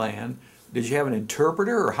mainland, did you have an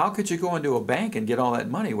interpreter, or how could you go into a bank and get all that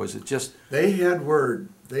money? Was it just... They had word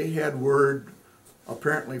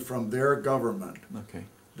apparently from their government, Okay.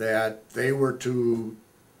 that they were to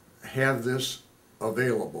have this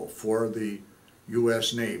available for the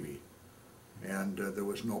U.S. Navy. And there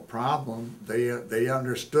was no problem. They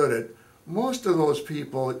understood it. Most of those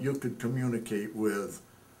people you could communicate with,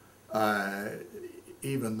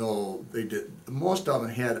 even though they did. Most of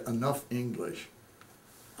them had enough English.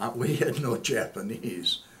 We had no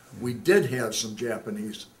Japanese. We did have some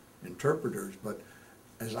Japanese interpreters, but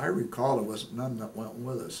as I recall, there was none that went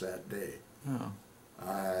with us that day. Oh.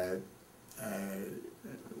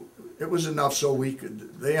 It was enough so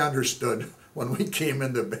they understood when we came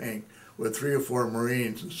in the bank with 3 or 4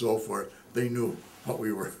 Marines and so forth, they knew what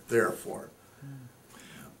we were there for.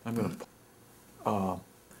 I'm going to...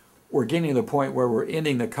 we're getting to the point where we're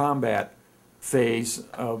ending the combat phase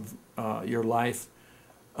of your life.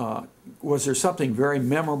 Was there something very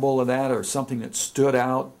memorable of that, or something that stood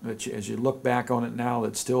out that as you look back on it now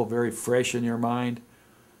that's still very fresh in your mind?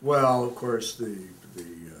 Well, of course, the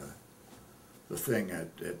thing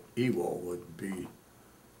at Iwo would be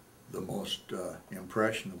the most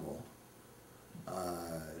impressionable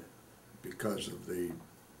because of the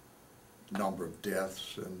number of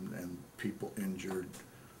deaths and people injured,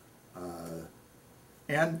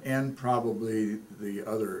 and probably the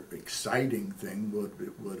other exciting thing would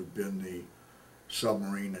have been the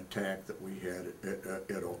submarine attack that we had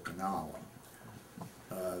at Okinawa.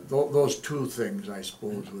 Those 2 things, I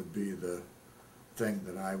suppose, would be the thing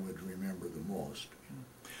that I would remember the most.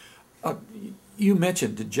 You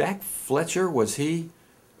mentioned, did Jack Fletcher, was he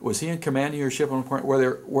in command of your ship at one point?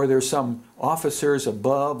 Were there some officers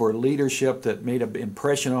above or leadership that made an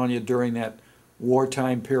impression on you during that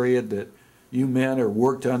wartime period that you met or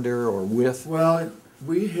worked under or with? Well,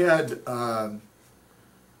 we had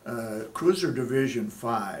Cruiser Division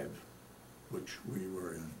 5, which we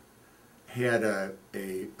were in, had an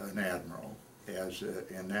admiral,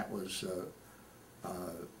 and that was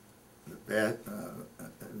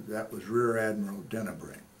Rear Admiral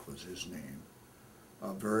Dennebrink was his name.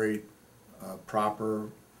 A very proper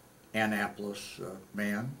Annapolis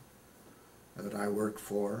man that I worked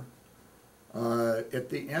for. At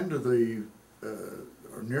the end of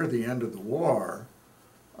or near the end of the war,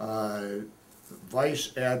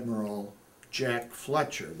 Vice Admiral Jack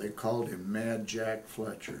Fletcher, they called him Mad Jack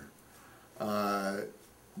Fletcher,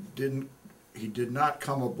 he did not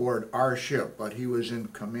come aboard our ship, but he was in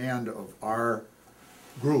command of our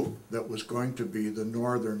group that was going to be the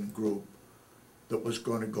northern group that was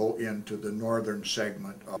going to go into the northern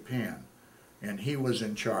segment of Japan. And he was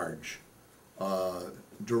in charge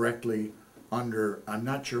directly under, I'm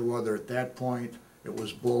not sure whether at that point it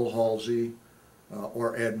was Bull Halsey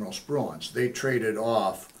or Admiral Spruance. They traded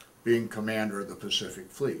off being commander of the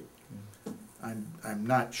Pacific Fleet. I'm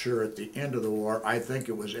not sure at the end of the war. I think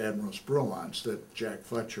it was Admiral Spruance that Jack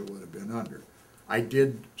Fletcher would have been under. I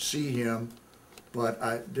did see him, but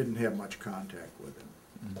I didn't have much contact with him.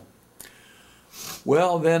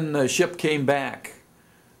 Well, then the ship came back.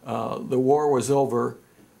 The war was over,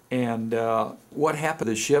 and what happened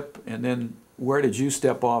to the ship, and then where did you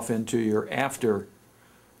step off into your after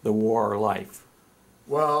the war life?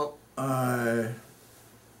 Well, at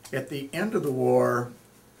the end of the war,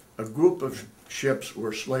 a group of ships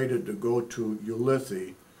were slated to go to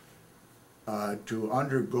Ulithi to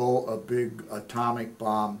undergo a big atomic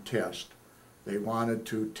bomb test. They wanted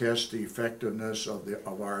to test the effectiveness of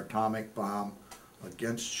our atomic bomb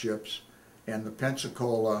against ships, and the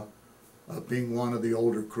Pensacola, being one of the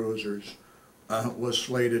older cruisers, was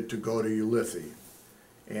slated to go to Ulithi.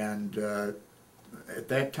 And at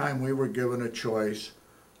that time we were given a choice.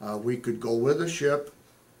 We could go with a ship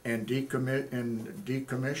and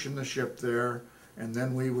decommission the ship there, and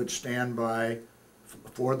then we would stand by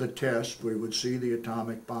for the test. We would see the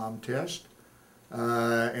atomic bomb test,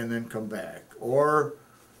 and then come back. Or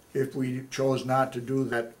if we chose not to do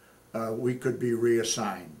that, we could be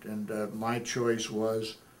reassigned. And my choice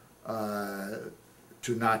was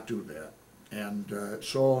to not do that. And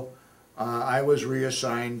so I was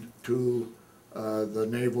reassigned to the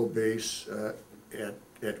naval base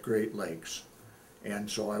at Great Lakes. And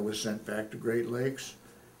so I was sent back to Great Lakes,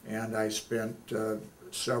 and I spent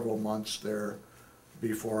several months there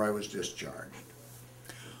before I was discharged.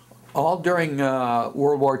 All during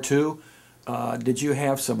World War II, did you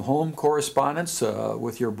have some home correspondence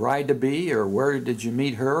with your bride-to-be, or where did you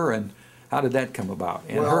meet her, and how did that come about,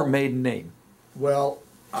 and her maiden name? Well,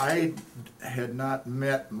 I had not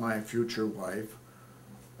met my future wife,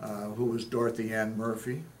 who was Dorothy Ann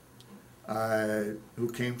Murphy, who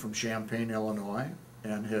came from Champaign, Illinois,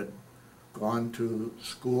 and had gone to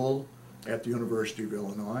school at the University of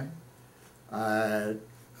Illinois.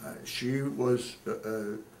 She was,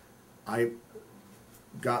 I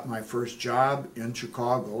got my first job in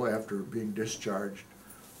Chicago after being discharged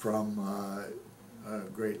from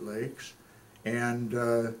Great Lakes,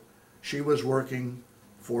 and she was working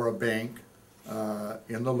for a bank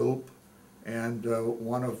in the Loop, and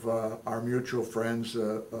one of our mutual friends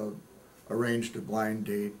arranged a blind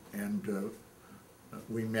date, and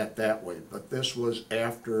we met that way. But this was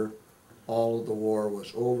after all of the war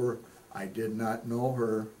was over. I did not know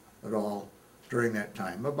her at all during that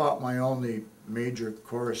time. About my only major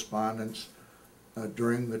correspondence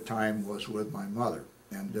during the time was with my mother.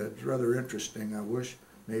 And it's rather interesting. I wish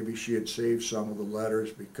maybe she had saved some of the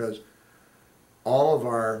letters, because all of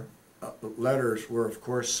our letters were, of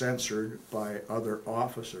course, censored by other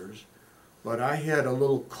officers. But I had a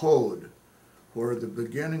little code where at the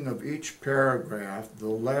beginning of each paragraph, the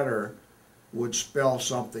letter would spell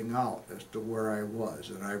something out as to where I was.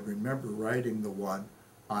 And I remember writing the one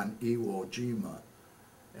on Iwo Jima,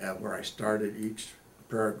 where I started each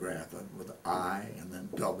paragraph with I and then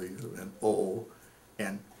W and O,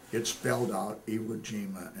 and it spelled out Iwo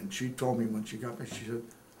Jima. And she told me when she got me, she said,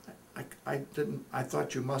 I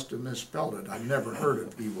thought you must have misspelled it. I've never heard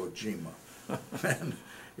of Iwo Jima.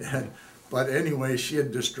 But anyway, she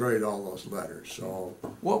had destroyed all those letters. So,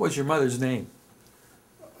 What was your mother's name?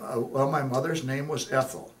 well, my mother's name was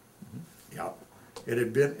Ethel. Yeah, it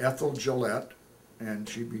had been Ethel Gillette, and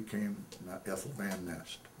she became Ethel Van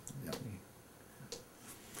Nest. Yeah.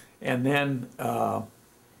 And then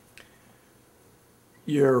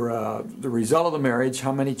the result of the marriage,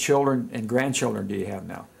 how many children and grandchildren do you have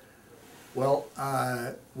now? Well,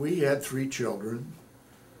 we had 3 children,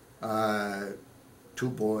 2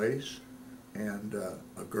 boys and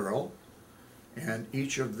a girl, and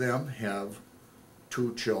each of them have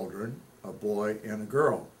 2 children, a boy and a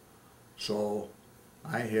girl. So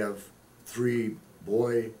I have 3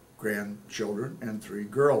 boy grandchildren and 3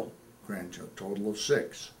 girl grandchildren, total of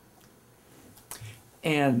 6.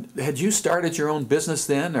 And had you started your own business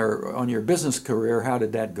then, or on your business career, how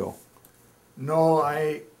did that go? No,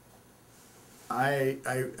 I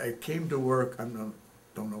came to work,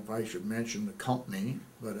 don't know if I should mention the company,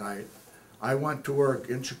 but I went to work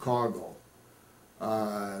in Chicago.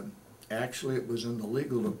 Actually, it was in the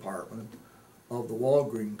legal department of the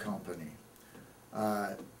Walgreen Company.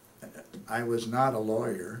 I was not a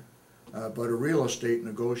lawyer, but a real estate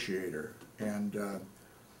negotiator, and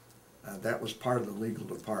that was part of the legal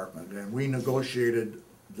department, and we negotiated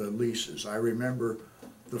the leases. I remember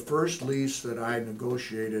the first lease that I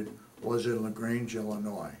negotiated was in LaGrange,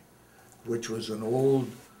 Illinois, which was an old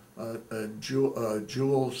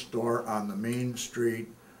jewel store on the main street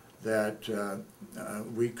that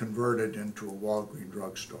we converted into a Walgreen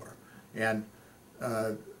drugstore. And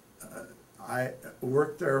I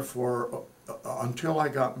worked there for until I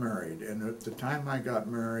got married, and at the time I got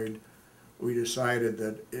married, we decided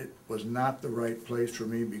that it was not the right place for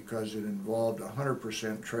me because it involved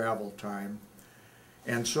 100% travel time.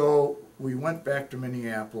 And so we went back to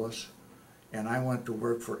Minneapolis, and I went to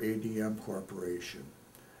work for ADM Corporation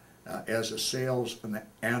as a sales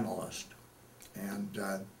analyst. And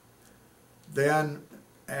then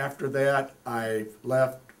after that, I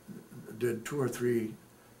left, did 2 or 3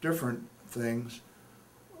 different things,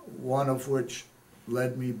 one of which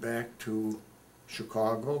led me back to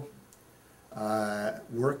Chicago,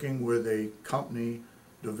 working with a company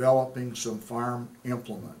developing some farm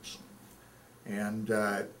implements. And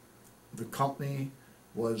the company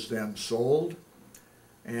was then sold,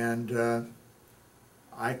 and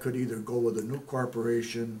I could either go with a new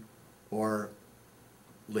corporation or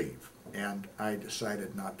leave. And I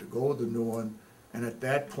decided not to go with the new one, and at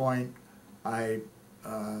that point I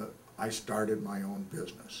started my own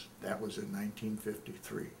business. That was in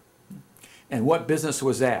 1953. And what business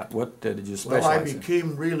was that? What did you Well, I specialize in?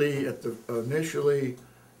 became really initially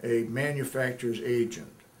a manufacturer's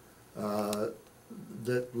agent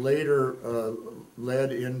that later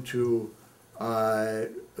led into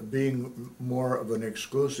being more of an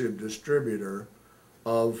exclusive distributor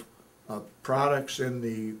of products in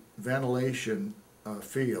the ventilation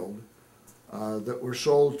field that were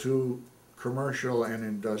sold to commercial and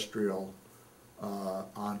industrial,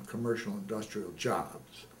 on commercial industrial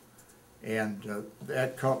jobs. And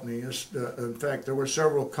that company is, in fact, there were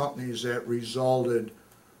several companies that resulted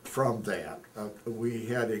from that. We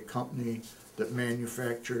had a company that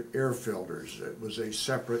manufactured air filters. It was a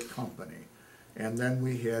separate company. And then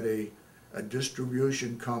we had a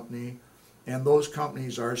distribution company, and those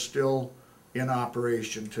companies are still in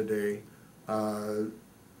operation today.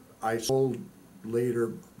 I sold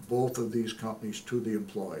later both of these companies to the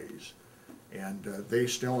employees, and they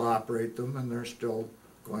still operate them, and they're still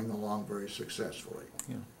going along very successfully.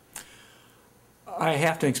 Yeah. I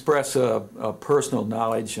have to express a personal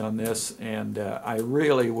knowledge on this, and I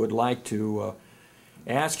really would like to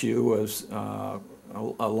ask you, as a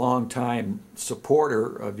long-time supporter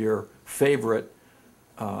of your favorite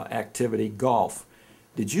activity, golf.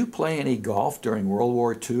 Did you play any golf during World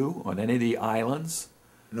War II on any of the islands?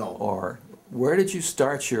 No. Or where did you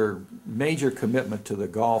start your major commitment to the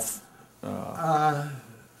golf, the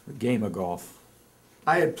game of golf?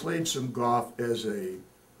 I had played some golf as a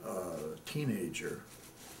teenager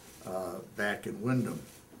back in Wyndham.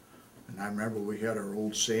 And I remember we had our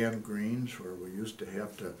old sand greens where we used to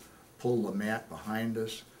have to pull the mat behind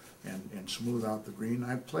us and smooth out the green.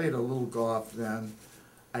 I played a little golf then.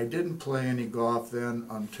 I didn't play any golf then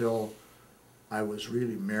until I was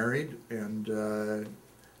really married and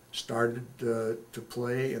started to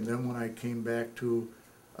play. And then when I came back to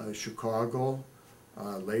Chicago,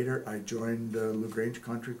 later I joined LaGrange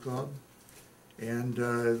Country Club and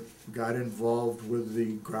got involved with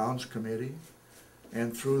the grounds committee.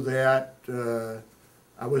 And through that,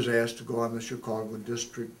 I was asked to go on the Chicago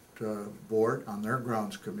District Board on their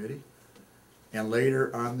grounds committee, and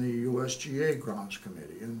later on the USGA grounds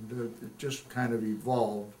committee. And it just kind of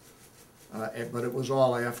evolved, but it was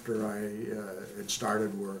all after I had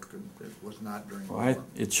started work, and it was not during the war.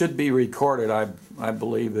 It should be recorded, I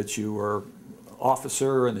believe, that you were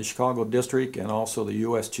officer in the Chicago District and also the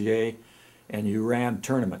USGA, and you ran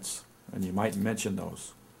tournaments, and you might mention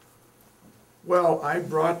those. Well, I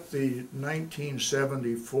brought the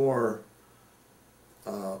 1974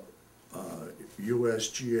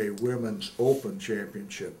 USGA Women's Open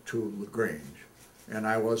Championship to LaGrange, and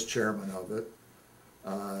I was chairman of it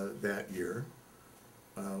that year.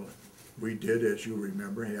 We did, as you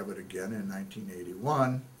remember, have it again in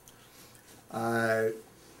 1981.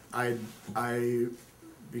 I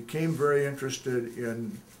became very interested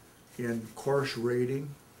in course rating,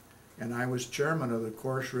 and I was chairman of the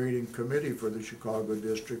course rating committee for the Chicago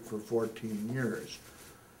District for 14 years.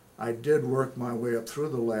 I did work my way up through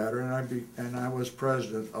the ladder, and I was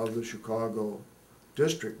president of the Chicago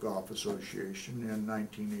District Golf Association in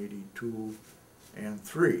 1982 and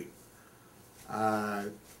 3.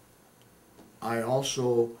 I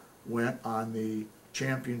also went on the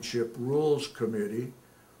championship rules committee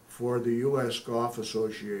for the U.S. Golf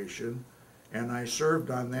Association, and I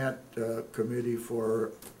served on that committee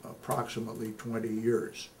for approximately 20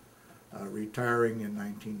 years, retiring in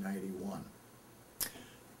 1991.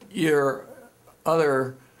 Your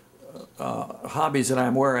other hobbies that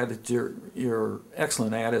I'm aware of that you're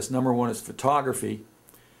excellent at is, number one is photography,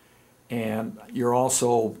 and you're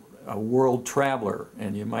also a world traveler,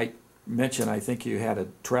 and you might mention, I think you had a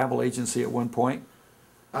travel agency at one point?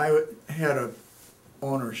 I had a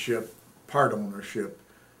part ownership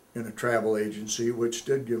in a travel agency, which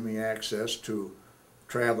did give me access to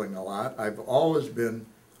traveling a lot. I've always been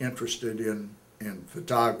interested in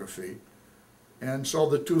photography, and so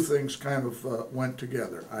the two things kind of went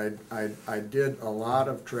together. I did a lot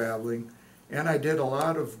of traveling, and I did a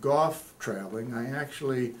lot of golf traveling. I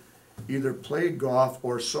actually either played golf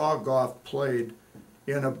or saw golf played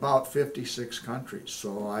in about 56 countries.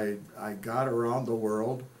 So I got around the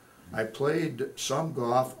world. I played some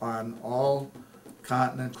golf on all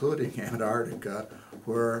continents, including Antarctica,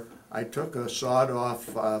 where I took a sawed-off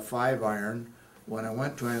 5-iron when I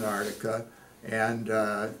went to Antarctica and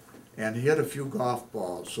hit a few golf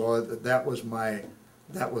balls. So that was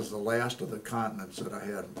the last of the continents that I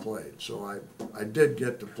hadn't played. So I did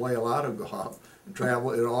get to play a lot of golf and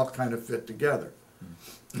travel. It all kind of fit together.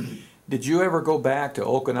 Did you ever go back to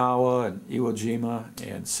Okinawa and Iwo Jima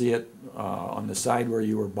and see it on the side where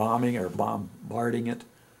you were bombing or bombarding it?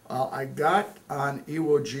 I got on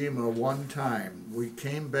Iwo Jima one time. We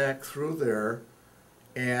came back through there,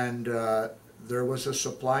 and there was a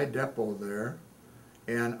supply depot there,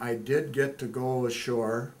 and I did get to go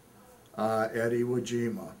ashore at Iwo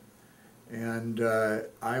Jima. And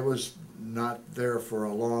I was not there for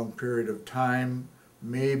a long period of time,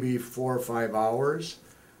 maybe 4 or 5 hours.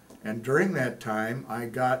 And during that time, I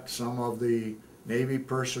got some of the Navy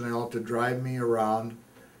personnel to drive me around,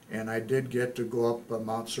 and I did get to go up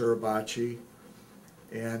Mount Suribachi.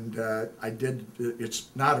 And it's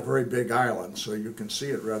not a very big island, so you can see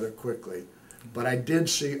it rather quickly. But I did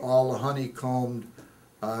see all the honeycombed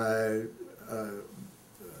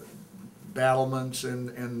battlements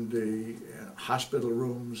and the hospital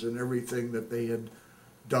rooms and everything that they had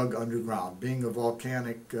dug underground. Being a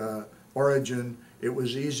volcanic origin, it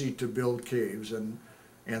was easy to build caves, and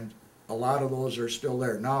a lot of those are still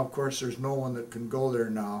there. Now, of course, there's no one that can go there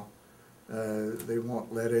now. They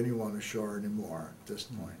won't let anyone ashore anymore at this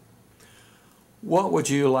point. What would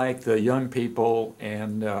you like the young people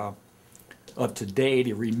and of today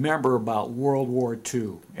to remember about World War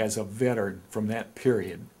II as a veteran from that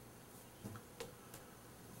period?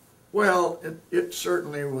 Well, it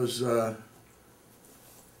certainly was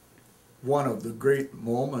one of the great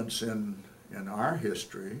moments in our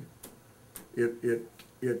history.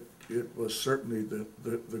 It was certainly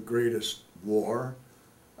the greatest war.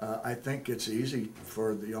 I think it's easy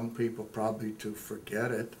for the young people probably to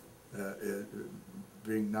forget it,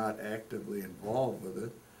 being not actively involved with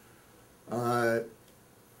it.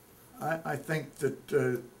 I think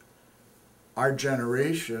that our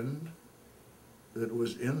generation that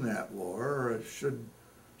was in that war should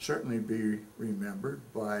certainly be remembered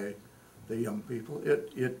by the young people.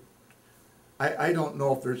 I don't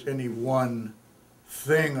know if there's any one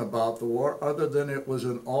thing about the war other than it was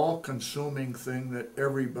an all-consuming thing that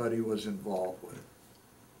everybody was involved with.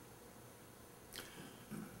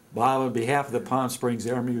 Bob, on behalf of the Palm Springs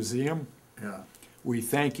Air Museum, Yeah. we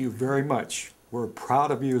thank you very much. We're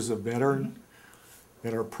proud of you as a veteran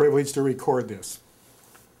and are privileged to record this.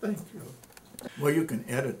 Thank you. Well, you can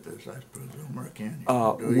edit this, I presume, or can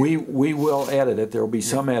you? We will edit it. There will be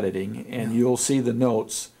some editing, and Yeah. you'll see the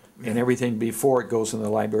notes and Yeah. everything before it goes in the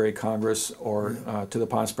Library of Congress or to the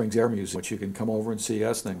Palm Springs Air Museum, which you can come over and see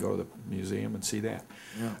us and then go to the museum and see that.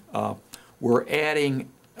 Yeah. We're adding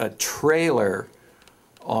a trailer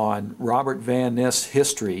on Robert Van Ness's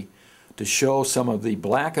history to show some of the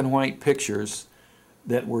black and white pictures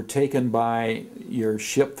that were taken by your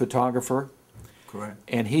ship photographer. Correct.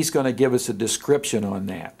 And he's going to give us a description on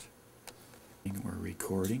that. We're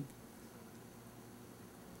recording.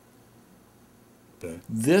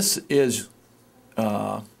 This is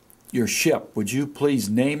your ship. Would you please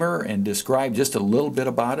name her and describe just a little bit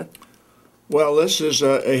about it? Well, this is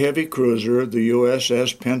a heavy cruiser, the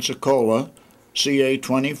USS Pensacola,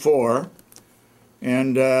 CA-24,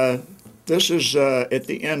 and this is at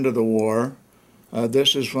the end of the war.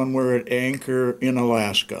 This is when we're at anchor in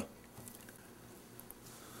Alaska.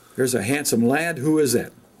 There's a handsome lad. Who is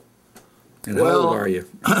that? And how old are you?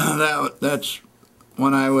 That's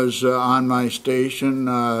when I was on my station,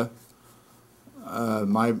 my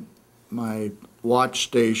watch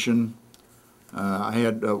station. I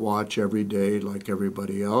had a watch every day like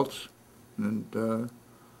everybody else, and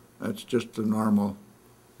that's just the normal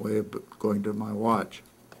way of going to my watch.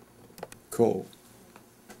 Cool.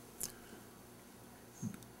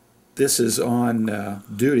 This is on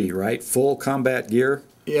duty, right? Full combat gear?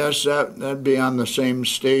 Yes, that'd be on the same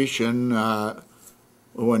station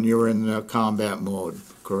when you were in the combat mode,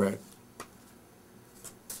 correct.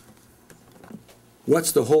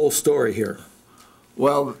 What's the whole story here?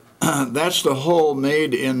 Well, that's the hole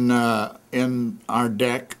made in our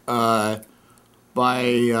deck by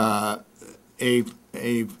a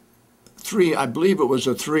three, I believe it was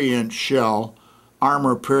a 3-inch shell,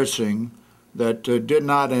 armor piercing, that did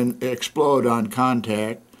not explode on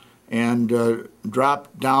contact and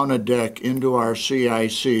dropped down a deck into our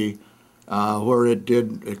CIC where it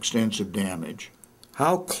did extensive damage.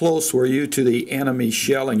 How close were you to the enemy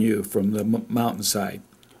shelling you from the mountainside?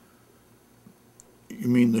 You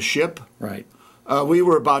mean the ship? Right. We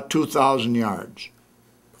were about 2,000 yards.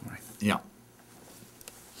 Right. Yeah.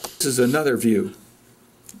 This is another view.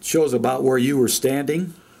 It shows about where you were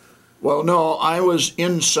standing. Well, no, I was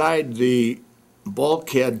inside the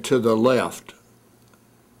bulkhead to the left.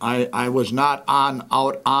 I was not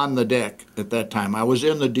out on the deck at that time. I was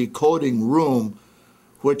in the decoding room,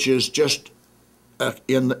 which is just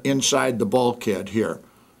inside the bulkhead here.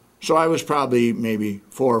 So I was probably maybe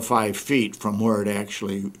 4 or 5 feet from where it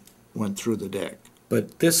actually went through the deck.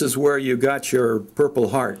 But this is where you got your Purple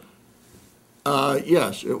Heart.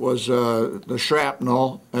 Yes, it was the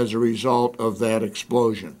shrapnel as a result of that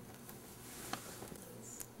explosion.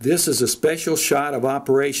 This is a special shot of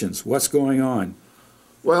operations. What's going on?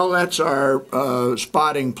 Well, that's our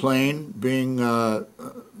spotting plane being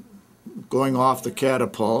going off the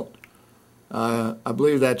catapult. I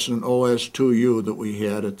believe that's an OS-2U that we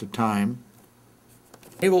had at the time.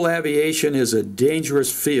 Naval aviation is a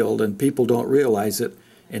dangerous field and people don't realize it.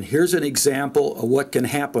 And here's an example of what can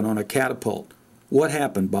happen on a catapult. What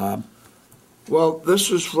happened, Bob? Well, this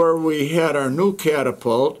is where we had our new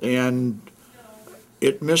catapult, and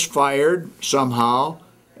it misfired somehow,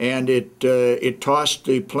 and it tossed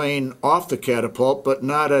the plane off the catapult, but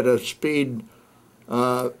not at a speed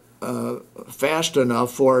fast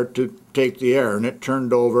enough for it to take the air, and it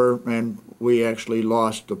turned over, and we actually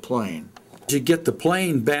lost the plane. Did you get the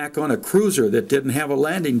plane back on a cruiser that didn't have a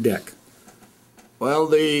landing deck? Well,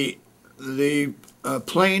 the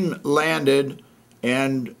plane landed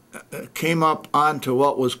and came up onto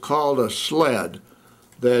what was called a sled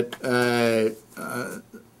that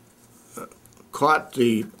caught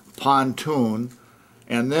the pontoon,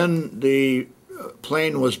 and then the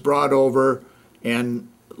plane was brought over and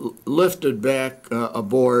lifted back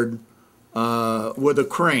aboard with a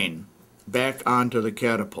crane back onto the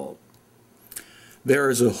catapult.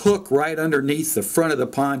 There is a hook right underneath the front of the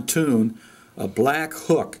pontoon, a black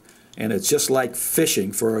hook, and it's just like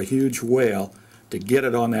fishing for a huge whale to get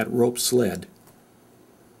it on that rope sled.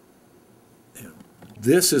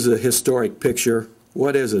 This is a historic picture.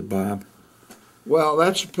 What is it, Bob? Well,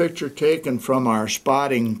 that's a picture taken from our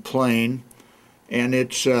spotting plane, and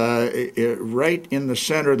it's right in the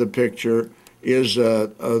center of the picture is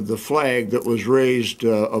the flag that was raised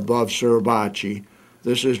above Suribachi.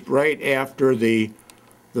 This is right after the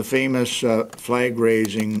famous flag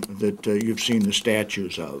raising that you've seen the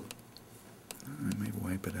statues of. I may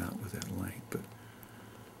wipe it out with that light, but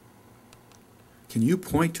can you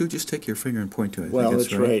point to? Just take your finger and point to it. Well,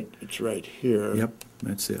 it's right. It's right here. Yep,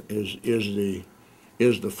 that's it.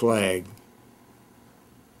 Is the flag?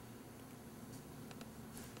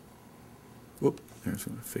 Whoop! There's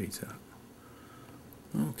when it fades out.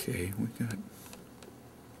 Okay, we got.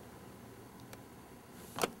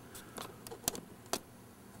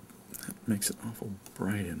 Makes it awful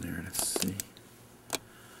bright in there. Let's see.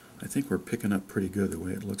 I think we're picking up pretty good the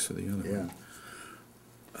way it looks for the other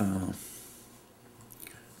one.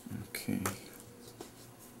 Okay.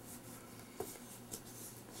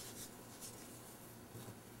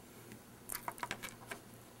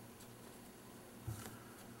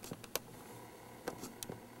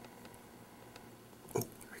 Oh,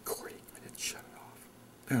 recording. I didn't shut it off.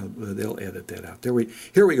 They'll edit that out.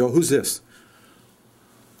 Here we go. Who's this?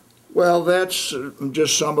 Well, that's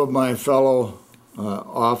just some of my fellow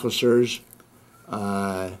officers,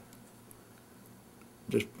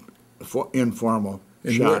 just informal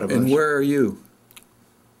shot of us. And where are you?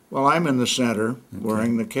 Well, I'm in the center,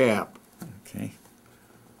 wearing the cap. Okay.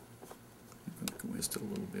 I'm going to waste a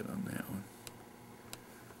little bit on that one.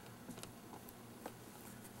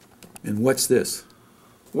 And what's this?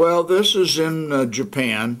 Well, this is in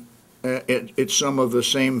Japan. It's some of the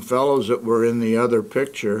same fellows that were in the other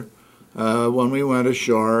picture. When we went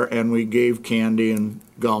ashore and we gave candy and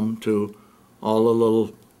gum to all the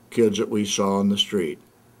little kids that we saw on the street.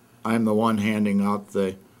 I'm the one handing out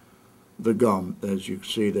the gum, as you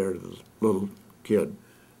see there, the little kid.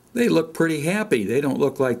 They look pretty happy. They don't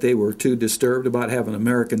look like they were too disturbed about having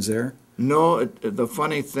Americans there. No, the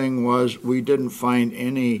funny thing was we didn't find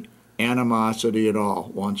any animosity at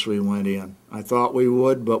all once we went in. I thought we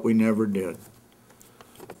would, but we never did.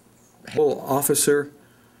 Well, officer,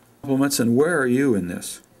 compliments, and where are you in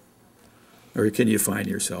this? Or can you find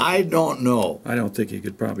yourself? I don't know. I don't think you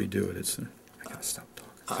could probably do it. I gotta stop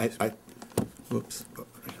talking. Whoops.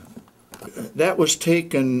 That was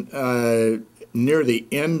taken near the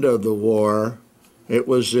end of the war. It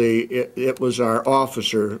was our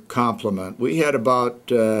officer complement. We had about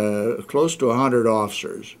close to 100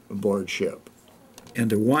 officers aboard ship. And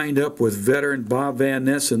to wind up with veteran Bob Van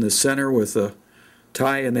Ness in the center with a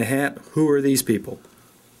tie and the hat, who are these people?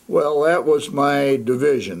 Well, that was my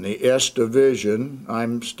division, the S Division.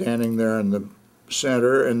 I'm standing there in the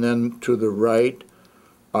center, and then to the right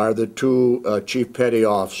are the two Chief Petty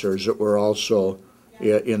Officers that were also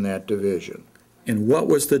in that division. And what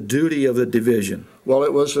was the duty of the division? Well,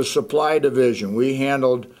 it was a supply division. We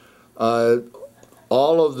handled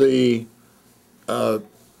all of the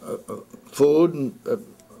food and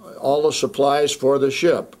all the supplies for the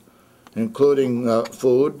ship, including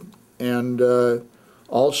food, and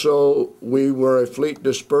also we were a fleet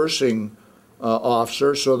dispersing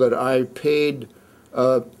officer, so that I paid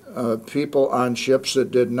people on ships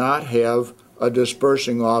that did not have a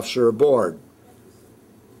dispersing officer aboard.